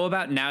thing I know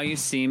about Now You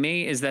See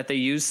Me is that they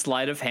use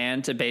sleight of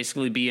hand to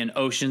basically be an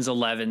Ocean's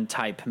 11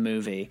 type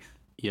movie.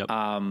 Yep.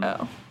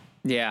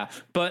 Yeah.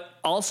 But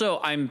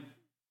also, I'm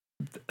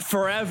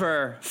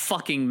forever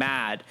fucking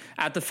mad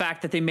at the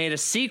fact that they made a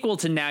sequel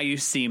to Now You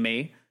See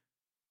Me,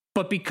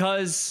 but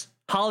because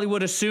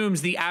Hollywood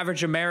assumes the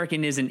average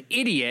American is an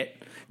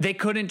idiot, they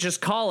couldn't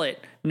just call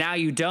it Now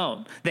You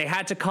Don't. They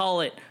had to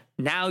call it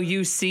Now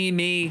You See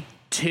Me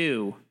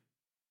 2.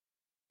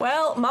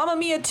 Well, Mamma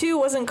Mia 2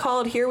 wasn't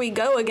called Here We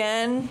Go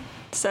Again,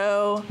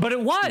 so... But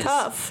it was.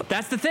 Tough.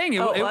 That's the thing. It,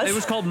 Oh, it was? it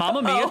was called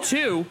Mamma Mia Oh.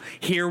 2,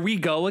 Here We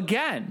Go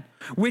Again,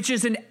 which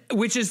is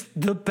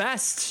the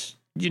best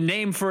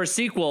name for a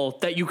sequel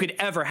that you could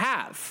ever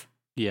have.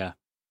 Yeah,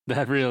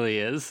 that really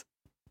is.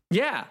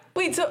 Yeah.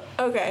 Wait, so...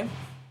 Okay.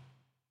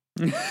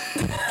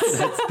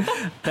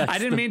 I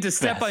didn't mean to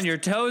step on your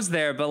toes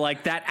there, but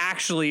like that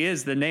actually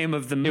is the name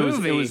of the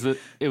movie.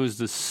 It was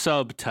the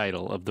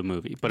subtitle of the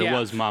movie, but it Yeah.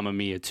 was Mamma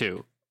Mia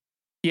 2.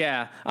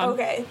 Yeah.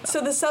 Okay, so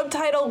the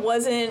subtitle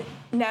wasn't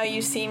Now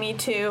You See Me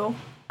 2,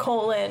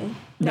 Now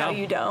No,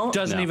 You Don't?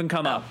 Doesn't No. even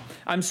come up.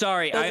 I'm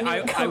sorry. Doesn't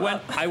even come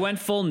up. I went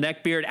full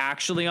neckbeard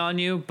actually on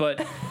you,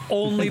 but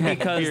only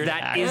because Neckbeard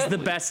that is the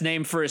actually. best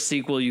name for a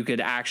sequel you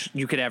could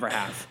ever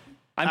have.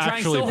 I'm trying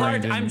Actually, so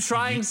hard. Brandon, I'm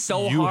trying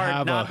so you hard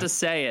have not a- to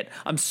say it.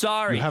 I'm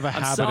sorry. You have a I'm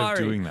habit sorry.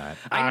 of doing that.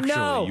 I Actually,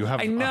 know. you have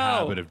I a know.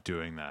 habit of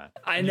doing that.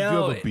 I You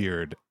know. have a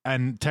beard,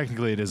 and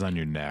technically it is on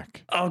your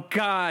neck. Oh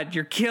God,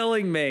 you're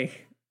killing me.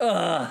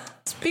 Ugh.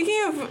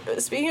 Speaking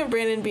of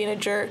Brandon being a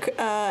jerk,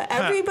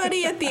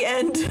 everybody at the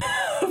end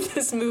of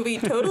this movie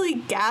totally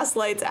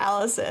gaslights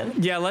Allison.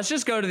 Yeah, let's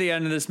just go to the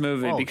end of this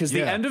movie Oh, because the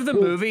yeah. end of the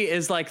movie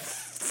is like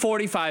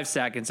 45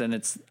 seconds and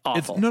it's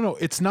awful.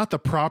 It's not the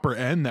proper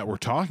end that we're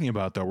talking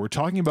about, though. We're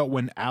talking about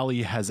when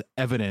Allie has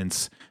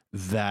evidence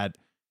that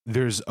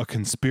there's a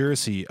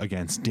conspiracy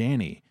against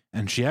Danny,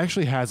 and she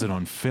actually has it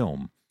on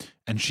film,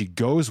 and she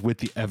goes with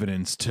the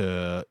evidence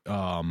to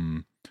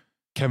Kevin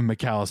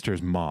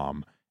McAllister's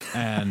mom,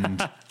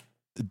 and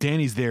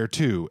Danny's there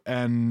too,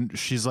 and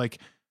she's like,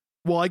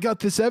 well, I got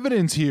this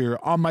evidence here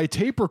on my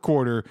tape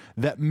recorder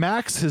that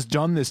Max has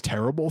done this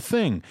terrible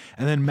thing.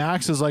 And then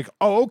Max is like,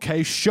 oh,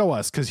 okay, show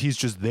us, because he's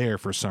just there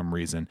for some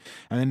reason.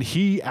 And then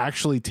he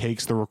actually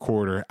takes the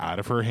recorder out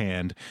of her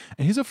hand,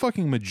 and he's a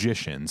fucking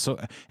magician.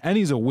 And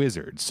he's a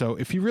wizard. So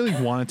if he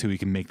really wanted to, he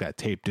can make that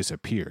tape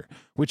disappear,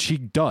 which he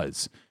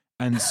does.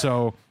 And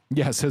so,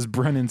 yes, as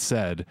Brennan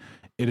said,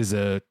 it is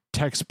a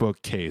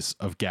textbook case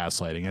of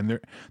gaslighting. And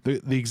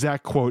the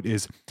exact quote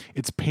is,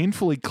 it's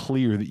painfully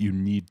clear that you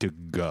need to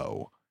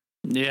go.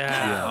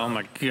 Yeah. Oh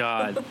my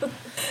God.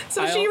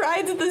 So she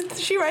rides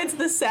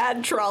the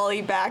sad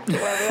trolley back to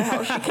wherever the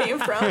hell she came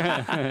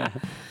from.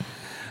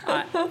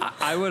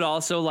 I would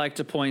also like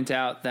to point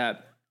out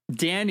that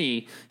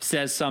Danny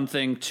says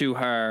something to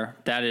her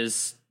that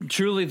is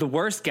truly the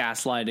worst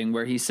gaslighting,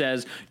 where he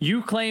says,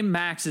 you claim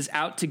Max is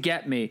out to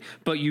get me,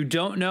 but you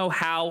don't know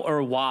how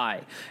or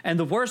why. And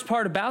the worst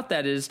part about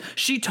that is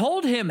she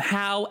told him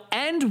how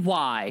and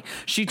why.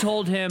 She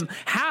told him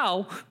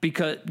how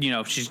because,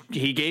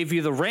 he gave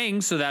you the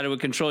ring so that it would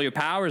control your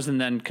powers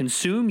and then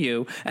consume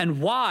you. And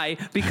why?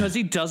 Because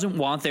he doesn't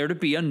want there to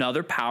be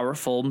another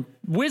powerful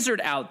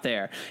wizard out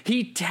there.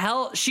 She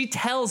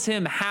tells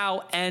him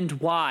how and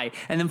why.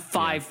 And then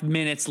 5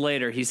 minutes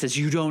later, he says,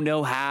 you don't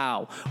know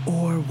how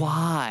or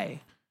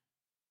why.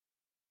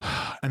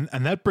 And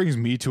that brings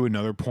me to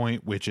another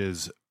point, which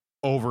is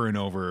over and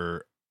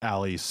over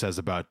Allie says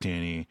about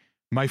Danny,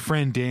 my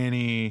friend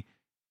Danny,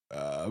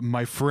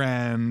 my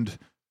friend,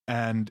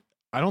 and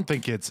I don't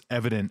think it's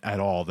evident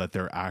at all that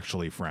they're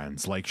actually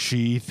friends. Like,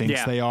 she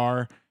thinks they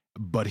are,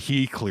 but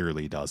he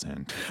clearly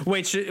doesn't.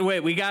 Wait,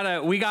 we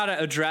gotta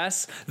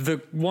address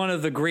one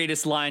of the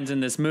greatest lines in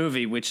this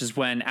movie, which is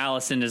when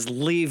Allison is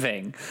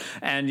leaving,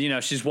 and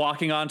she's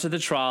walking onto the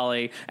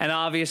trolley, and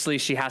obviously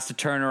she has to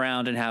turn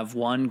around and have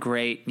one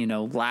great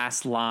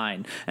last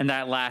line, and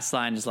that last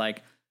line is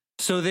like,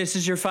 "So this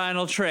is your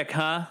final trick,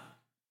 huh?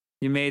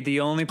 You made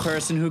the only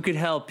person who could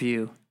help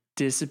you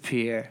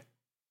disappear."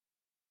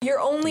 Your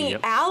only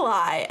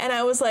ally. And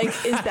I was like,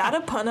 is that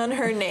a pun on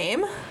her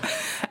name?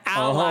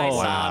 Ally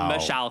wow.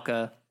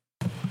 Mashalka.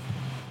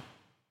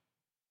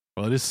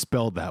 Well, it is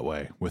spelled that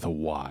way with a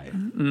Y.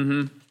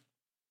 Mm-hmm.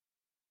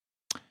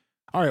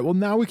 All right, well,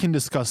 now we can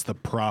discuss the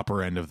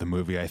proper end of the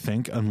movie, I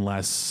think,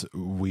 unless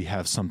we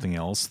have something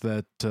else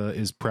that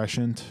is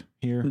prescient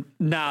here.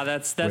 No,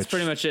 that's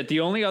pretty much it. The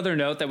only other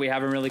note that we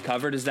haven't really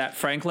covered is that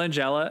Frank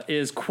Langella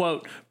is,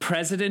 quote,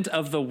 president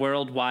of the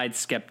Worldwide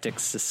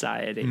Skeptics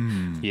Society.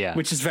 Yeah.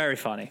 Which is very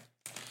funny.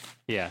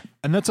 Yeah.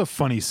 And that's a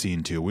funny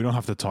scene, too. We don't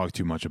have to talk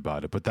too much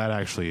about it, but that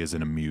actually is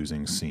an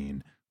amusing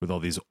scene with all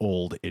these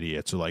old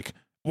idiots who are like,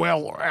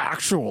 well,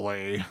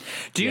 actually.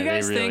 Do you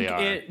guys they really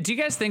think do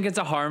you guys think it's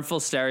a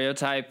harmful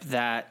stereotype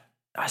that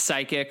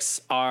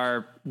psychics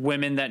are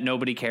women that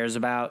nobody cares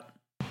about?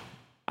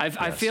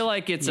 I feel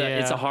like it's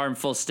a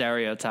harmful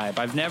stereotype.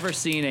 I've never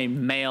seen a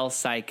male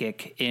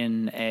psychic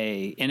in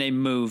a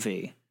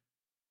movie.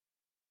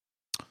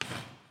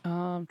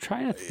 I'm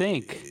trying to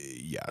think.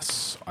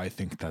 Yes, I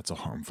think that's a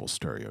harmful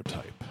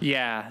stereotype.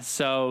 Yeah,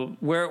 so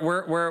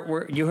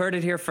we're you heard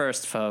it here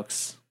first,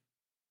 folks.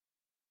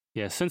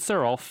 Yeah, since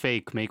they're all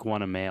fake, make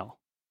one a male.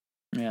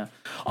 Yeah.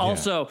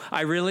 Also,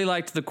 I really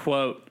liked the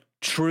quote,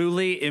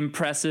 "Truly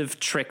impressive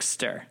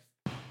trickster."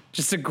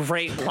 Just a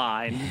great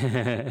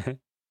line.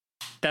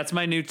 That's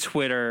my new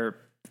Twitter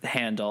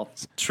handle.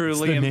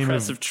 Truly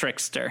impressive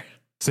trickster.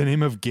 It's the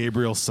name of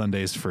Gabriel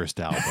Sunday's first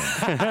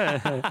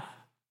album.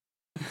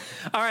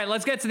 All right,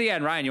 let's get to the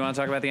end. Ryan, you want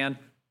to talk about the end?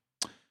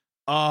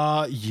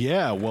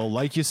 Yeah, well,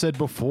 like you said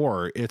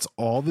before, it's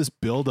all this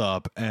build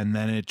up and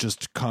then it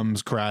just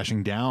comes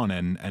crashing down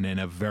and in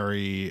a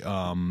very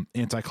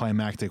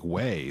anticlimactic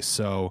way.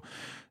 So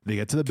they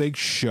get to the big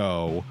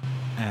show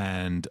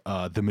and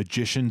the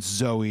magician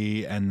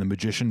Zoe and the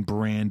magician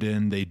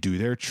Brandon, they do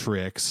their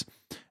tricks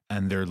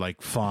and they're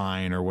like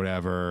fine or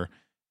whatever.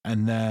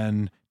 And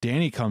then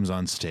Danny comes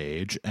on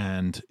stage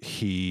and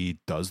he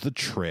does the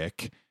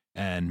trick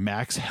and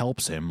Max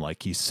helps him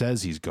like he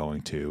says he's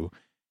going to.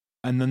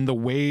 And then the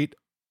weight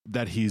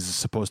that he's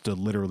supposed to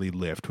literally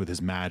lift with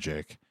his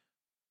magic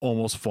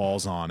almost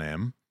falls on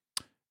him.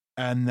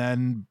 And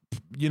then,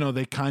 you know,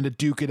 they kind of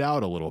duke it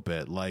out a little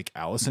bit. Like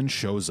Allison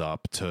shows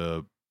up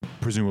to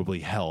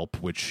presumably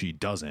help, which she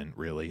doesn't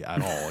really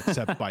at all,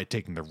 except by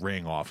taking the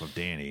ring off of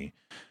Danny.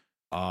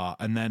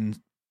 And then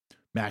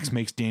Max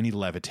makes Danny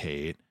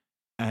levitate.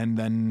 And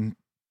then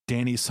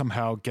Danny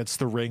somehow gets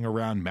the ring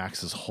around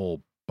Max's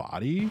whole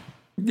body.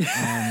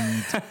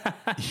 And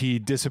he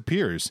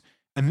disappears.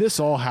 And this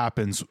all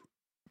happens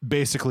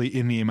basically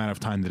in the amount of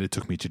time that it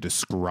took me to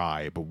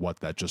describe what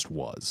that just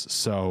was.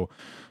 So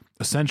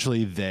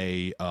essentially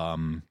they,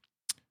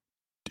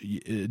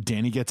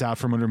 Danny gets out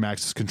from under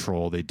Max's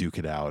control. They duke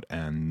it out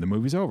and the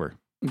movie's over.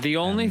 The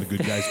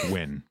good guys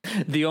win.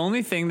 The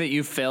only thing that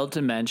you failed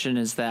to mention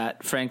is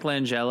that Frank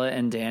Langella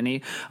and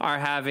Danny are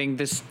having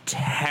this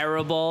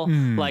terrible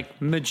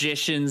like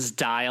magician's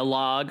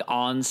dialogue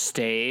on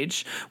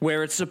stage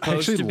where it's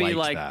supposed to be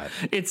like that.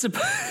 It's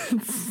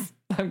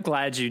I'm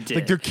glad you did.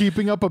 Like they're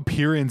keeping up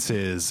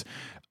appearances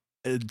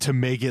to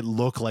make it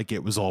look like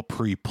it was all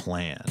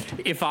pre-planned.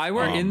 If I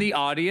were in the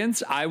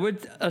audience, I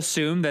would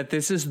assume that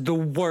this is the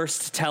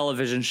worst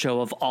television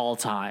show of all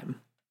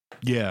time.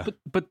 Yeah.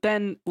 But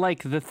then,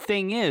 like, the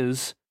thing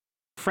is,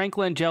 Frank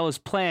Langella's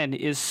plan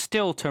is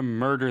still to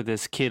murder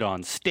this kid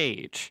on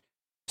stage.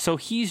 So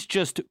he's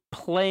just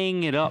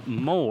playing it up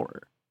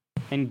more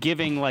and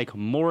giving, like,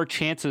 more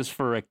chances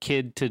for a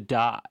kid to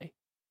die.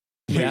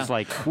 Yeah. There's,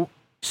 like,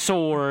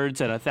 swords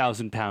and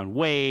 1,000-pound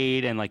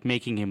weight and, like,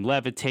 making him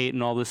levitate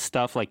and all this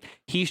stuff. Like,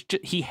 he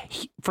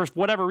for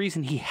whatever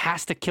reason, he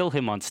has to kill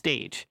him on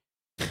stage.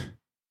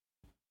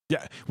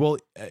 Yeah. Well,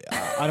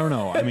 I don't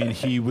know. I mean,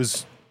 he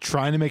was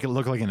trying to make it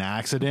look like an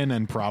accident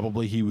and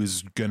probably he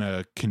was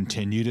gonna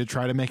continue to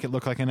try to make it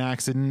look like an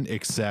accident,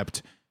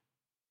 except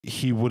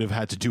he would have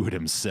had to do it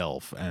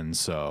himself, and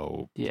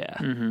so yeah,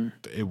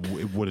 it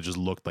would have just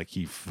looked like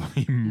he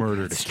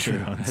murdered a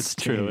kid on That's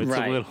stage. true. It's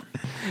Right. a little,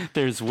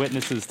 there's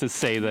witnesses to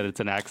say that it's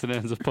an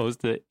accident as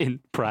opposed to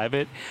in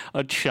private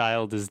a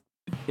child is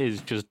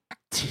just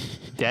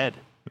dead.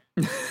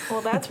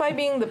 Well, that's why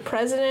being the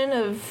president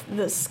of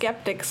the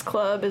Skeptics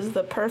Club is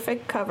the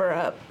perfect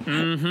cover-up.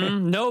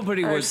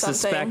 Nobody Or would something.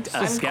 suspect a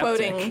I'm skeptic.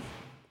 Quoting.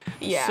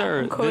 Yeah, Sir,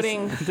 I'm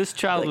quoting this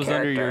child the was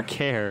under your character.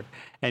 care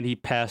and he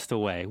passed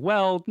away.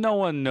 Well, no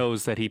one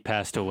knows that he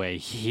passed away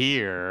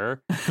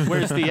here.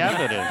 Where's the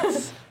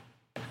evidence?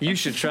 You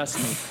should trust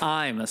me.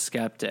 I'm a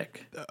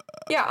skeptic.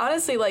 Yeah,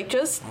 honestly, like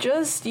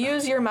just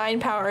use your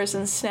mind powers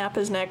and snap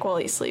his neck while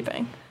he's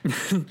sleeping.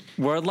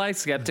 Worldwide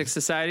Skeptic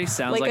Society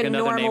sounds Like like a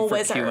another name normal for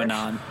wizard.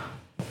 QAnon.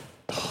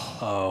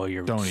 Oh,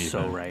 you're Don't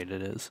so even. right.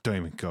 It is. Don't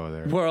even go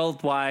there.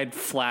 Worldwide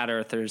Flat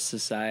Earthers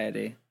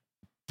Society.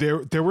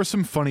 There were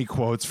some funny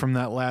quotes from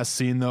that last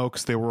scene, though,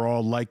 because they were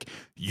all like,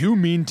 "You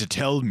mean to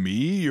tell me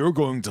you're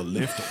going to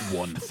lift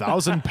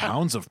 1,000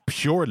 pounds of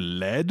pure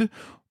lead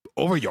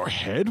over your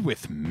head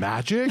with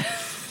magic?"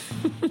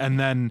 And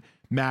then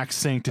Max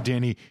saying to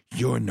Danny,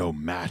 "You're no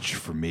match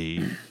for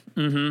me."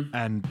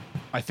 And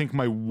I think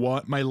my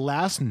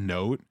last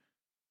note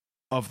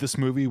of this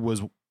movie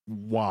was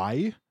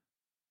why,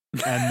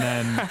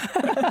 and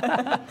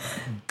then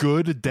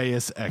good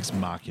Deus Ex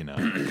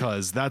Machina,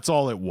 because that's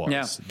all it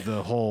was.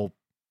 Yeah.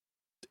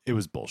 It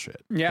was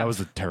bullshit. Yeah. That was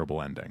a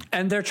terrible ending.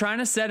 And they're trying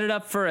to set it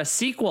up for a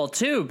sequel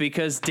too,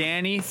 because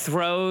Danny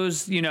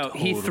throws,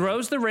 he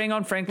throws the ring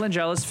on Frank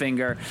Langella's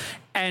finger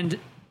and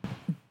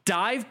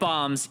dive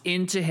bombs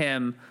into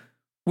him,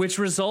 which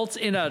results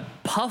in a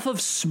puff of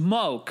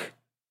smoke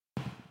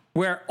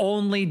where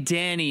only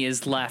Danny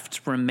is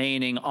left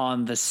remaining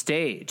on the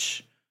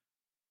stage.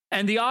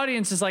 And the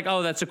audience is like,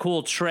 "Oh, that's a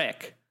cool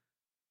trick."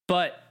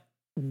 But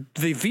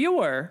the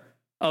viewer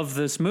of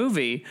this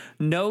movie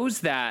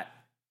knows that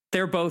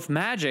they're both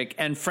magic,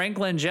 and Frank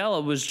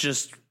Langella was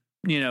just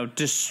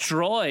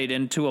destroyed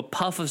into a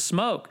puff of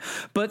smoke.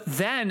 But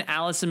then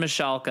Alison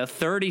Michalka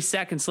 30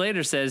 seconds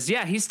later says,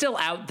 yeah, he's still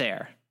out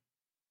there.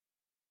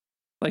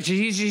 Like,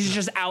 he's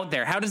just out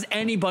there. How does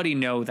anybody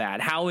know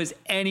that? How is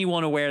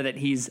anyone aware that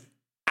he's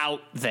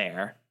out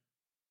there?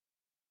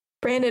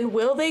 Brandon,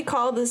 will they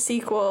call the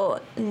sequel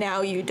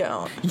Now You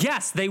Don't?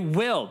 Yes, they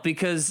will,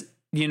 because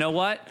you know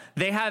what?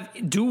 They have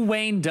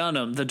Duane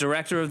Dunham, the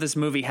director of this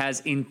movie,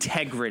 has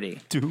integrity.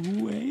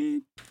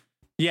 Duane?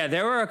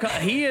 Yeah,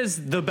 he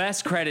is the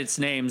best credits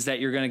names that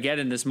you're going to get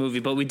in this movie,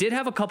 but we did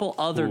have a couple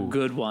other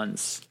good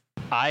ones.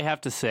 I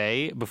have to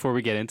say, before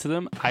we get into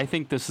them, I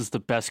think this is the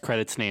best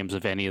credits names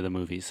of any of the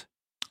movies.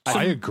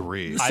 I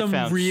agree. I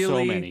found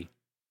so many.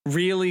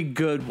 Really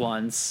good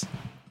ones.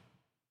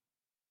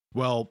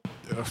 Well,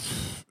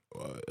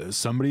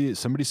 somebody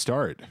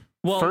start.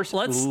 Well,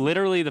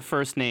 literally the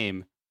first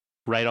name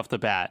right off the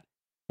bat,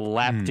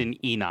 Lapton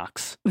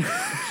Enox.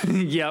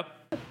 Yep.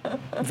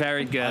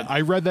 Very good.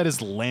 I read that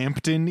as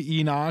Lambton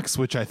Enox,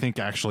 which I think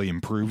actually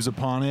improves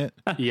upon it.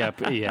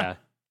 Yep. Yeah.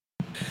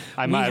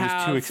 I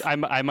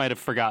might have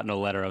forgotten a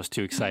letter. I was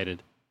too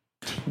excited.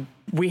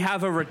 We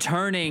have a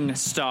returning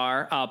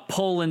star,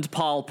 Poland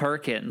Paul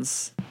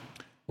Perkins.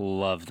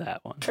 Love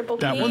that one. Triple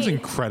That P. one's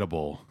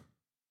incredible.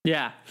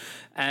 Yeah.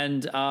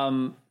 And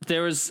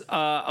there was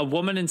a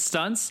woman in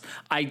stunts.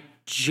 I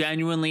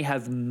genuinely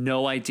have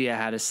no idea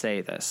how to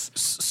say this.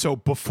 So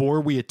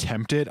before we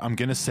attempt it, I'm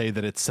going to say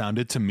that it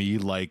sounded to me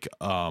like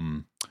a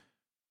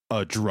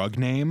drug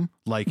name,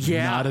 like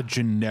not a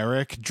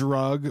generic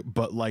drug,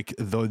 but like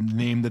the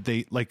name that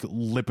they like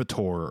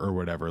Lipitor or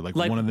whatever, like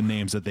one of the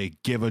names that they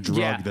give a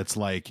drug that's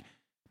like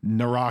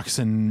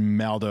Naroxen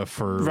Malda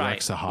for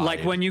Rexahide.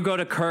 Like when you go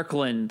to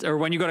Kirkland or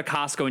when you go to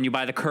Costco and you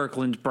buy the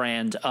Kirkland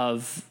brand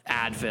of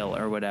Advil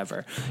or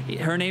whatever.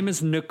 Her name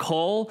is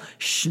Nicole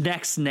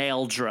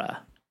Schnexnaldra.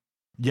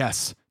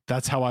 Yes,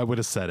 that's how I would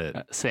have said it.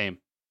 Same.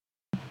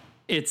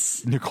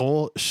 It's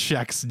Nicole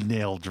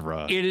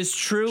Schnexnaldra. It is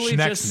truly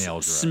just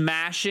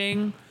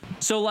smashing.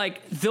 So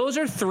like those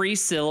are 3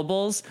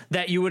 syllables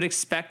that you would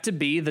expect to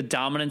be the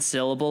dominant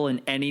syllable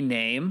in any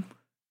name.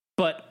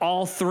 But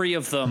all 3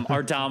 of them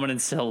are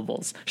dominant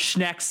syllables.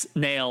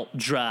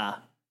 Schnexnaldra.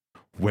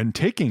 When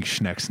taking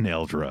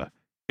Schnexnaldra,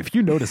 if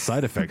you notice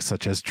side effects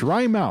such as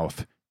dry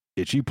mouth,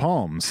 itchy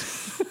palms,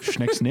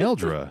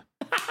 Schnexnaldra,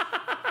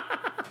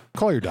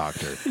 call your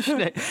doctor.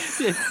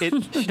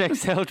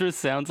 Schnexnaldra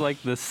sounds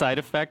like the side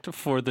effect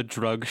for the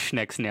drug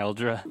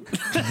Schnexnaldra.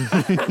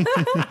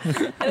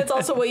 And it's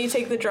also what you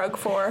take the drug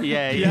for.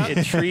 Yeah,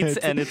 it treats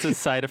and it's a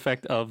side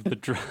effect of the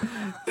drug.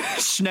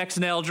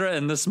 Schnexnaldra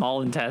in the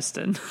small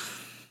intestine.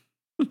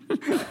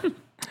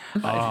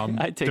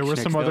 There were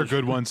some other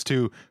good ones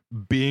too.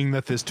 Being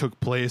that this took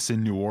place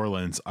in New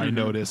Orleans, I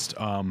noticed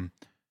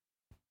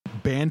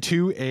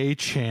Bantu A.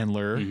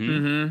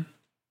 Chandler.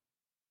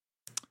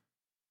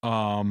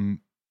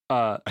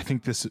 I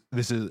think this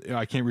is,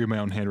 I can't read my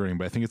own handwriting,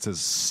 but I think it says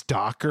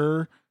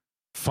Stalker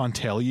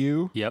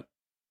Fontelieu. Yep.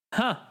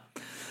 Huh.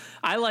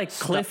 I like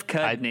Cliff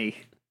Cudney.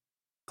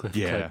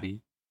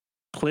 Cudney.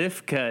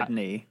 Cliff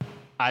Cudney.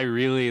 I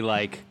really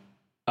like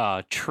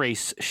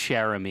Trace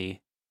Sharamy.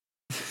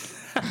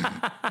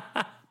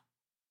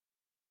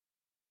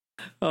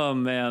 Oh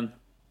man.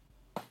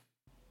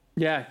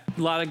 Yeah,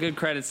 a lot of good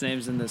credits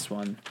names in this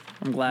one.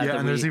 I'm glad that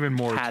and there's even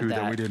more too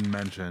that we didn't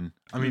mention.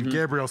 I mean,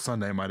 Gabriel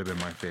Sunday might have been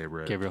my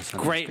favorite. Gabriel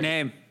Sunday. Great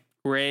name.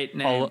 Great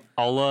name.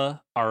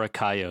 Ola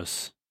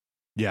Arakaios.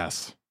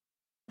 Yes.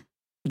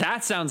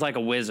 That sounds like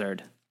a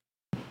wizard.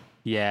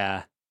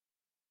 Yeah.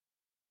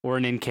 Or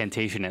an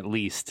incantation at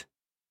least.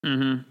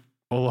 Ola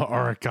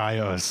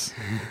Arakaios.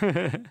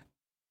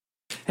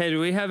 Hey, do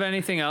we have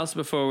anything else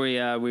before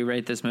we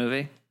rate this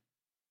movie?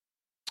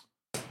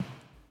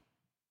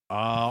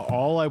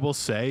 All I will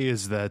say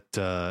is that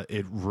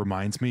it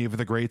reminds me of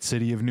the great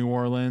city of New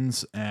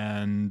Orleans,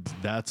 and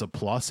that's a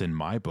plus in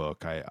my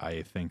book.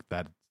 I think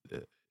that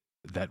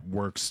that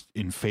works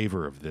in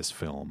favor of this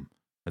film.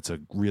 It's a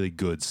really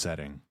good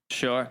setting.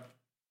 Sure.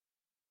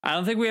 I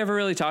don't think we ever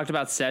really talked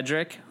about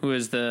Cedric, who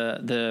is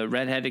the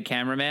redheaded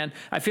cameraman.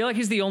 I feel like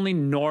he's the only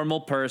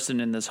normal person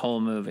in this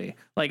whole movie.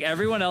 Like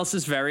everyone else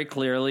is very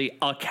clearly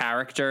a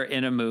character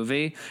in a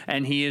movie,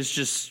 and he is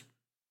just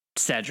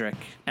Cedric.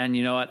 And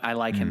you know what? I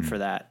like him for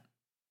that.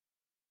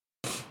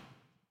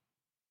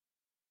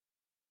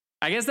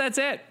 I guess that's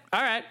it.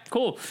 All right,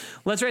 cool.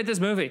 Let's rate this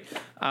movie.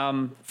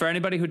 For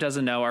anybody who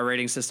doesn't know, our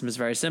rating system is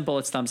very simple.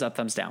 It's thumbs up,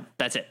 thumbs down.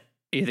 That's it.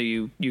 Either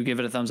you give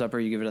it a thumbs up or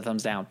you give it a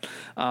thumbs down.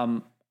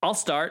 I'll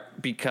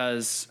start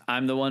because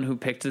I'm the one who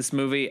picked this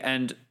movie,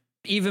 and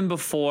even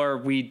before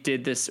we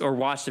did this or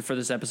watched it for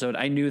this episode,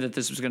 I knew that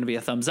this was going to be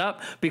a thumbs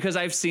up because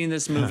I've seen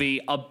this movie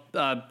a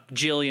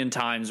jillion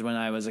times when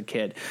I was a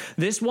kid.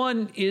 This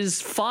one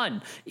is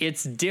fun.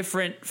 It's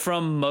different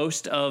from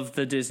most of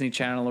the Disney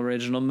Channel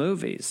original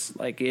movies.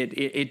 Like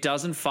it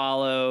doesn't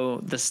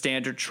follow the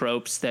standard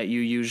tropes that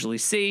you usually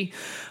see.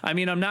 I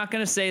mean, I'm not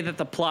going to say that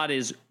the plot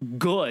is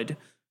good,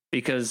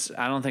 because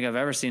I don't think I've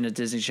ever seen a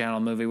Disney Channel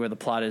movie where the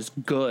plot is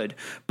good,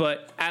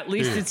 but at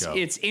least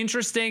it's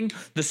interesting.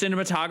 The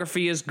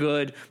cinematography is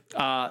good.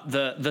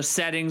 The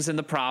settings and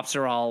the props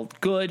are all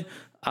good.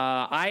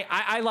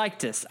 I like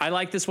this. I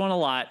like this one a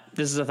lot.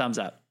 This is a thumbs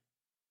up.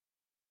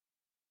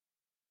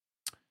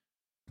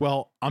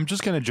 Well, I'm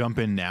just going to jump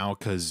in now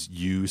because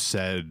you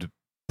said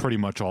pretty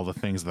much all the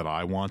things that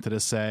I wanted to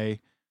say.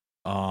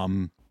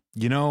 You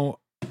know,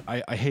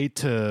 I hate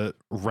to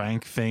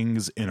rank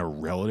things in a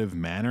relative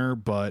manner,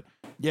 but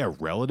yeah,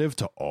 relative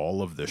to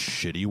all of the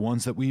shitty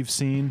ones that we've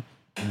seen,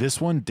 this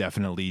one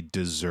definitely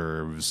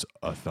deserves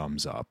a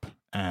thumbs up.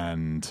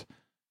 And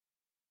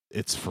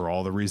it's for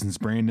all the reasons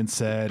Brandon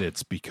said.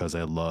 It's because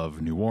I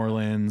love New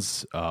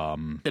Orleans.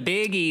 The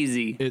Big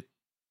Easy.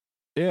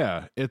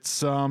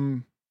 It's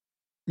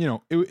you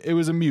know, it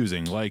was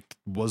amusing. Like,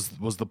 was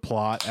the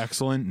plot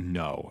excellent?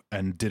 No.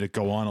 And did it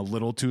go on a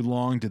little too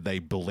long? Did they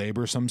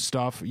belabor some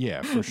stuff?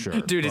 Yeah, for sure.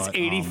 Dude, it's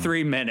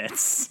 83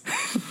 minutes.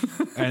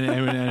 and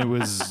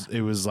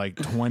it was like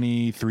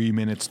 23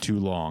 minutes too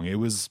long. It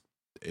was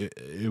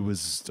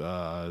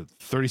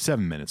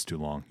 37 minutes too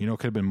long. You know, it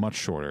could have been much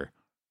shorter.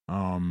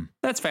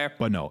 That's fair.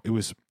 But no, it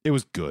was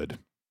good,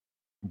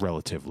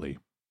 relatively.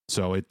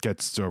 So it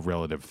gets a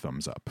relative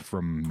thumbs up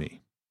from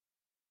me.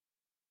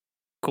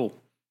 Cool.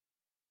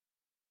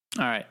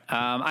 All right.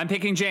 I'm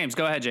picking James.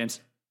 Go ahead, James.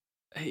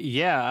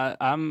 Yeah,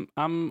 I'm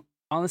on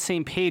the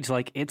same page.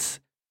 Like it's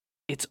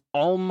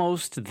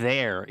almost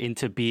there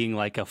into being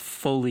like a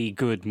fully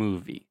good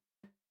movie.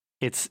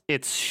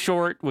 It's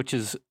short, which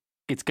is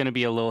it's going to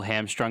be a little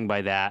hamstrung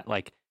by that.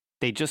 Like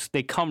they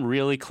come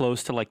really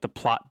close to like the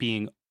plot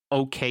being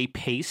okay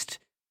paced.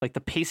 Like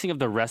the pacing of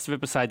the rest of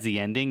it besides the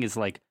ending is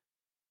like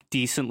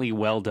decently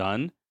well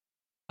done.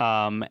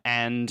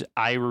 And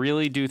I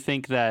really do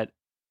think that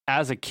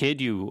as a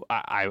kid,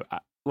 I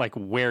like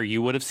where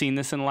you would have seen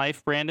this in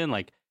life, Brandon,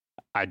 like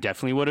I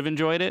definitely would have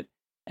enjoyed it.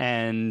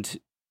 And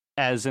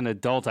as an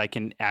adult, I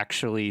can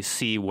actually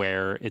see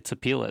where its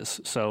appeal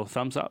is. So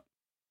thumbs up.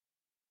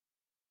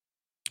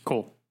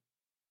 Cool.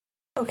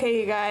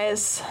 Okay, you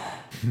guys.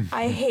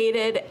 I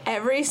hated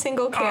every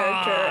single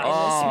character in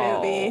this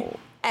movie.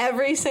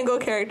 Every single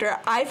character.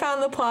 I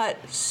found the plot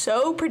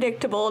so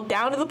predictable,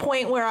 down to the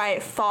point where I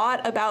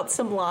thought about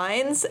some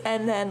lines,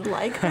 and then,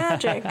 like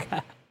magic,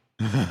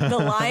 the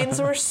lines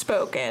were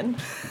spoken.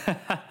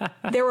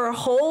 There were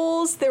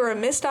holes. There were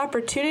missed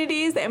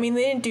opportunities. I mean,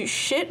 they didn't do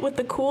shit with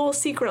the cool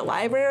secret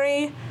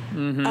library.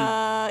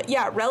 Mm-hmm.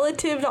 Yeah,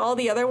 relative to all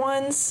the other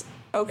ones,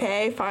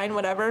 okay, fine,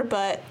 whatever,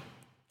 but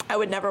I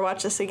would never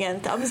watch this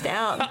again. Thumbs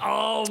down.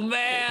 Oh,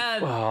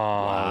 man. Oh,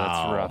 wow.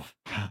 That's rough.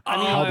 I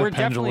mean, How the we're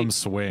pendulum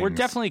swings. We're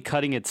definitely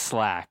cutting it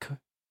slack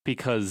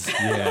because,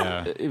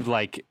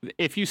 like,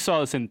 if you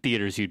saw this in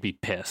theaters, you'd be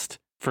pissed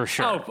for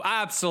sure. Oh,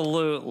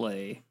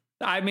 absolutely.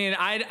 I mean,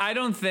 I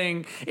don't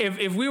think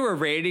if we were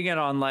rating it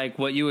on like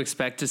what you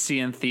expect to see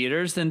in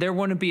theaters, then there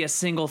wouldn't be a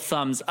single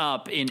thumbs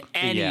up in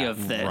any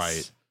of this.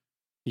 Right.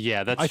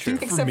 Yeah, that's true.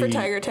 Except for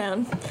Tiger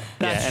Town.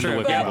 That's and true. The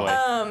Looking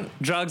Boy.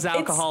 Drugs,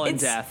 alcohol, and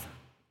death.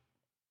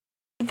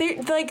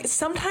 They're like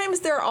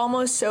sometimes they're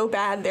almost so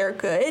bad they're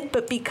good,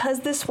 but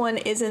because this one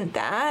isn't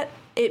that,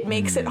 it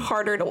makes it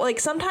harder to like.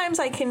 Sometimes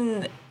I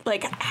can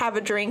like have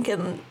a drink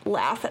and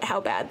laugh at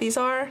how bad these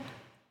are.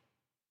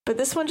 But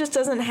this one just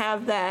doesn't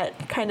have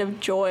that kind of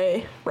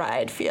joy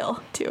ride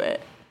feel to it.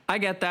 I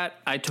get that.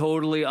 I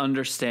totally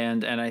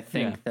understand. And I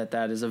think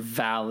that is a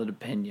valid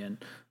opinion,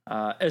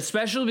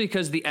 especially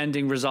because the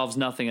ending resolves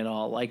nothing at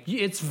all. Like,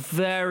 it's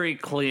very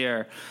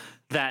clear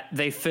that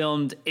they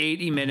filmed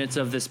 80 minutes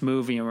of this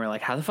movie and we're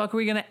like, how the fuck are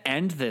we going to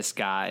end this,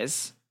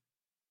 guys?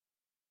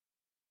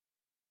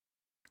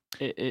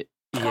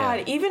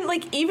 God, even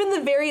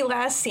the very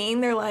last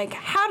scene, they're like,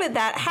 how did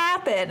that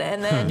happen?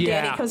 And then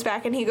Danny comes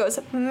back and he goes,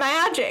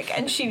 magic.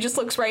 And she just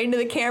looks right into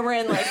the camera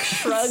and like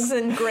shrugs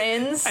and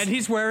grins. And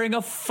he's wearing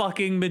a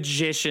fucking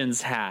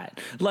magician's hat.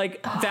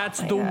 Like, that's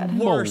the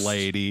worst.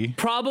 Lady.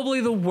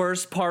 Probably the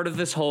worst part of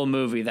this whole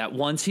movie, that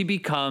once he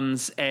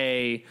becomes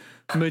a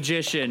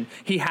magician,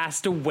 he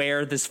has to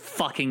wear this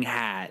fucking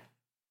hat.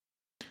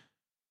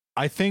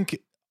 I think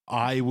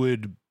I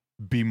would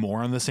be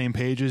more on the same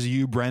page as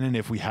you, Brennan,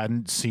 if we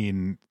hadn't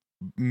seen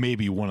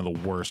maybe one of the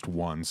worst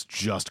ones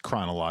just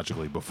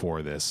chronologically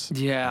before this.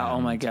 Yeah.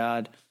 Oh my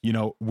God. You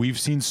know, we've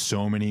seen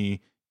so many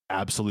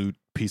absolute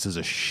pieces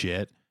of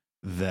shit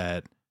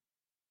that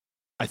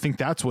I think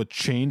that's what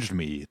changed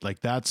me. Like,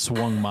 that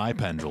swung my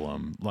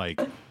pendulum. Like,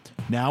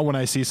 now when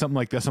I see something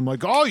like this, I'm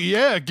like, oh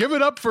yeah, give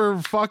it up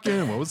for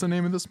fucking, what was the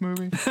name of this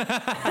movie?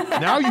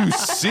 Now you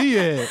see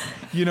it,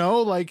 you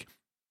know, like,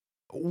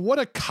 what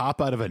a cop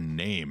out of a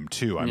name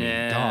too. I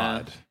mean,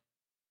 God.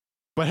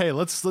 But hey,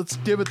 let's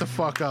give it the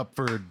fuck up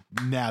for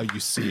Now You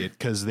See It,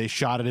 because they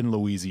shot it in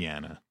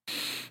Louisiana.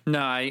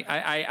 No,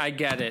 I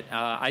get it.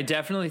 I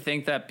definitely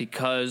think that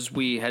because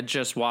we had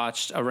just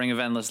watched A Ring of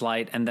Endless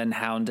Light and then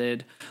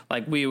Hounded,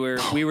 like we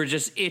were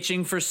just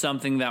itching for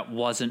something that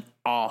wasn't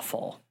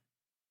awful.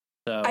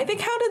 So I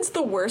think Hounded's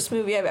the worst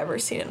movie I've ever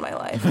seen in my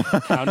life.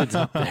 Hounded's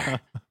up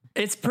there.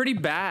 It's pretty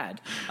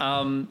bad.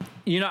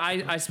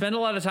 I spend a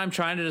lot of time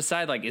trying to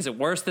decide, like, is it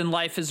worse than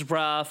Life is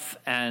Rough?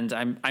 And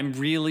I'm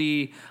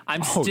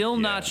still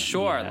not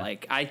sure. Yeah.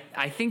 Like,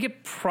 I think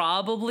it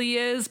probably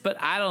is,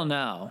 but I don't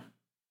know.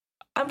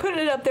 I'm putting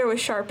it up there with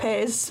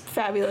Sharpay's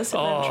Fabulous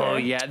Adventure. Oh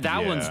yeah,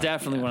 that Yeah. one's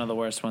definitely one of the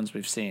worst ones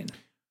we've seen.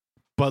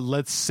 But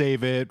let's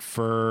save it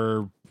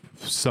for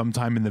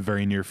sometime in the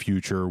very near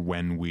future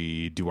when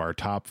we do our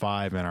top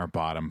 5 and our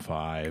bottom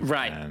 5.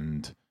 Right.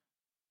 And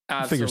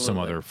Absolutely. figure some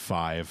other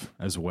 5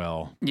 as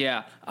well.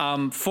 Yeah.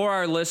 For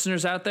our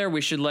listeners out there,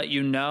 we should let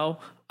you know.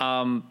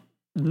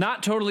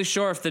 Not totally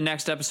sure if the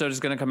next episode is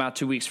going to come out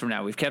 2 weeks from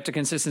now. We've kept a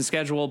consistent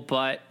schedule,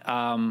 but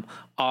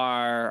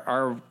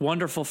our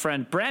wonderful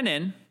friend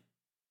Brennan,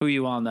 who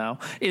you all know,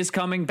 is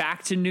coming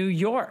back to New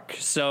York.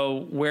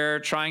 So we're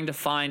trying to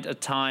find a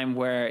time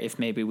where if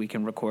maybe we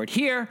can record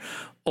here,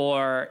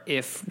 or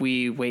if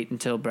we wait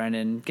until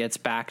Brennan gets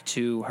back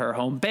to her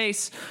home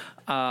base.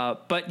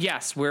 But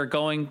yes, we're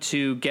going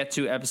to get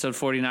to episode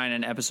 49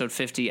 and episode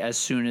 50 as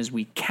soon as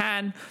we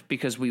can,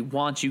 because we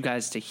want you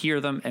guys to hear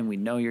them and we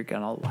know you're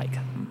going to like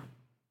them.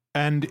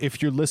 And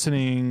if you're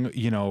listening,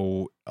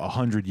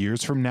 100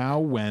 years from now,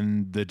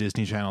 when the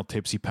Disney Channel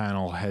Tipsy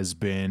Panel has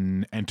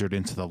been entered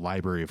into the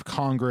Library of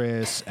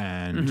Congress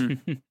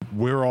and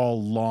we're all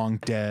long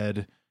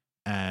dead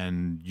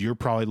and you're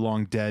probably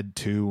long dead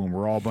too, and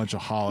we're all a bunch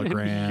of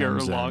holograms You're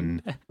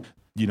long. and,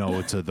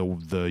 it's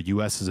the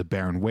U.S. is a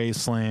barren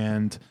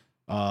wasteland.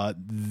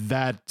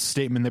 That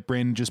statement that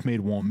Brandon just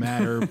made won't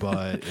matter,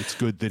 but it's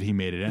good that he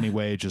made it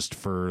anyway, just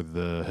for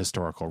the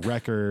historical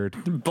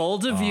record.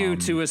 Bold of you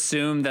to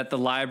assume that the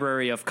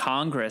Library of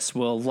Congress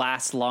will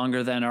last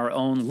longer than our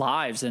own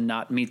lives and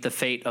not meet the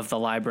fate of the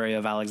Library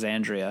of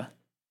Alexandria.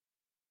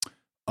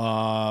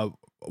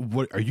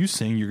 What are you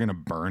saying? You're going to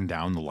burn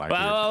down the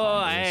Library of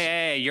Congress?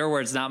 Hey, your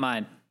words, not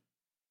mine.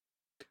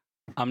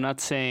 I'm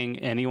not saying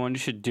anyone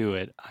should do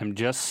it. I'm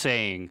just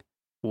saying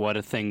what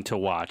a thing to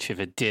watch if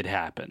it did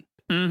happen.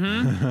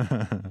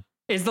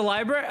 Is the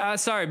library,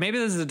 sorry, maybe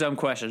this is a dumb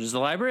question. Is the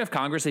Library of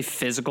Congress a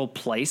physical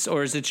place,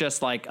 or is it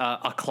just like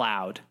a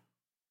cloud?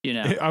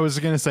 I was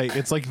gonna say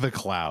it's like the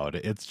cloud.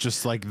 It's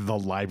just like the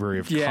Library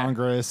of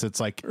Congress.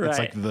 It's like it's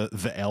like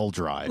the L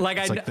drive. Like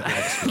it's like the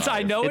X drive.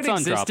 I know It's it on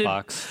existed.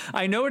 Dropbox.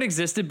 I know it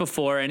existed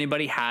before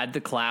anybody had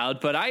the cloud,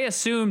 but I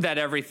assume that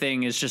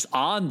everything is just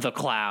on the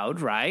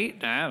cloud,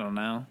 right? I don't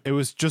know. It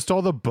was just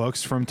all the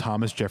books from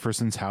Thomas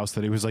Jefferson's house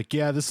that he was like,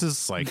 yeah, this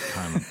is like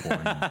kind of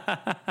important.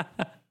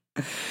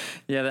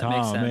 Yeah, that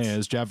makes sense.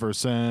 Thomas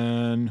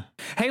Jefferson.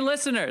 Hey,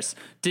 listeners,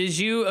 did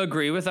you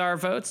agree with our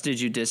votes? Did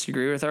you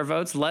disagree with our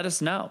votes? Let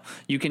us know.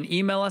 You can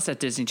email us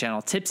at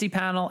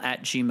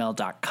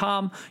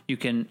disneychanneltipsypanel@gmail.com. You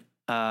can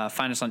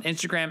find us on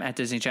Instagram at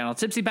Disney Channel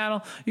Tipsy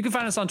Panel. You can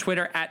find us on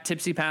Twitter at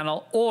Tipsy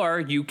Panel, or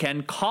you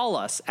can call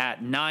us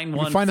at 914.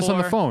 You can find us on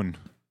the phone.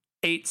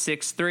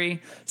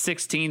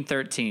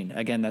 863-1613.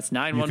 Again, that's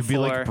 914. You could be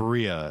like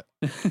Bria.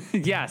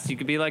 Yes, you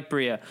could be like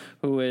Bria,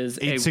 who is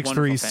a wonderful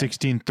fan.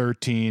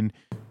 863-1613.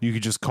 You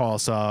could just call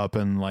us up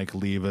and like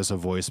leave us a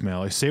voicemail.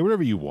 Like, say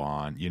whatever you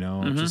want,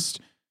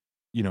 just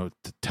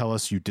tell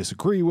us you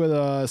disagree with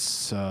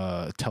us.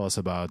 Tell us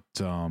about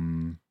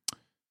nothing.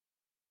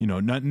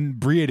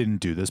 Bria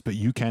didn't do this, but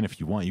you can if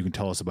you want. You can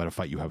tell us about a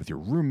fight you had with your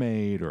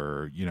roommate,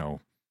 or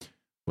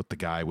what the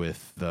guy at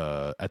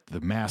the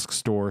mask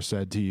store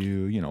said to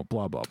you,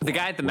 blah, blah, blah. The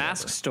guy at the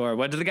mask store.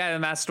 What did the guy at the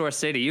mask store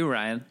say to you,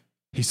 Ryan?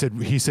 He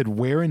said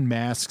wearing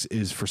masks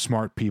is for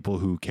smart people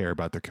who care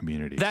about their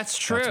community. That's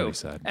true. That's what he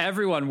said.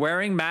 Everyone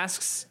wearing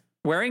masks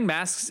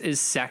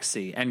is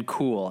sexy and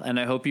cool, and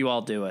I hope you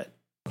all do it.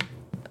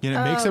 It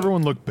makes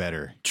everyone look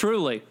better.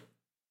 Truly.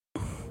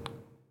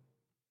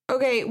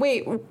 Okay,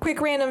 wait.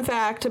 Quick random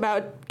fact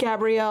about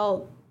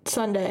Gabrielle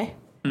Sunday.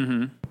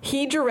 Mm-hmm.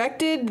 He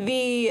directed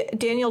the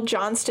Daniel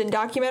Johnston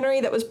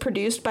documentary that was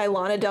produced by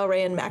Lana Del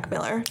Rey and Mac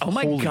Miller. Oh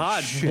my Holy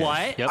God! shit.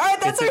 What? Yep. All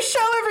right, that's our show,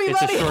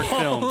 everybody. It's a short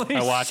film. Holy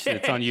I watched it.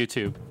 It's shit. on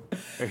YouTube.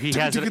 He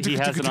has it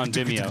on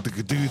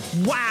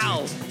Vimeo.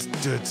 Wow.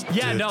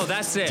 Yeah, no,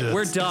 that's it.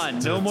 We're done.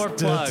 No more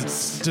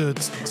plugs.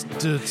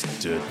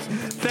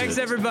 Thanks,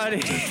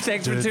 everybody.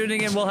 Thanks for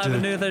tuning in. We'll have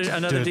another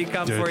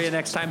decom for you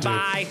next time.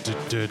 Bye.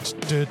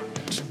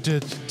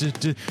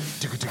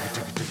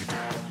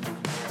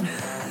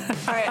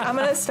 All right, I'm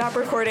gonna stop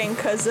recording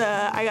because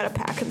I gotta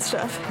pack and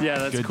stuff. Yeah,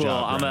 that's Good cool.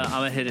 job, I'm Ryan.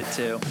 gonna hit it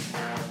too.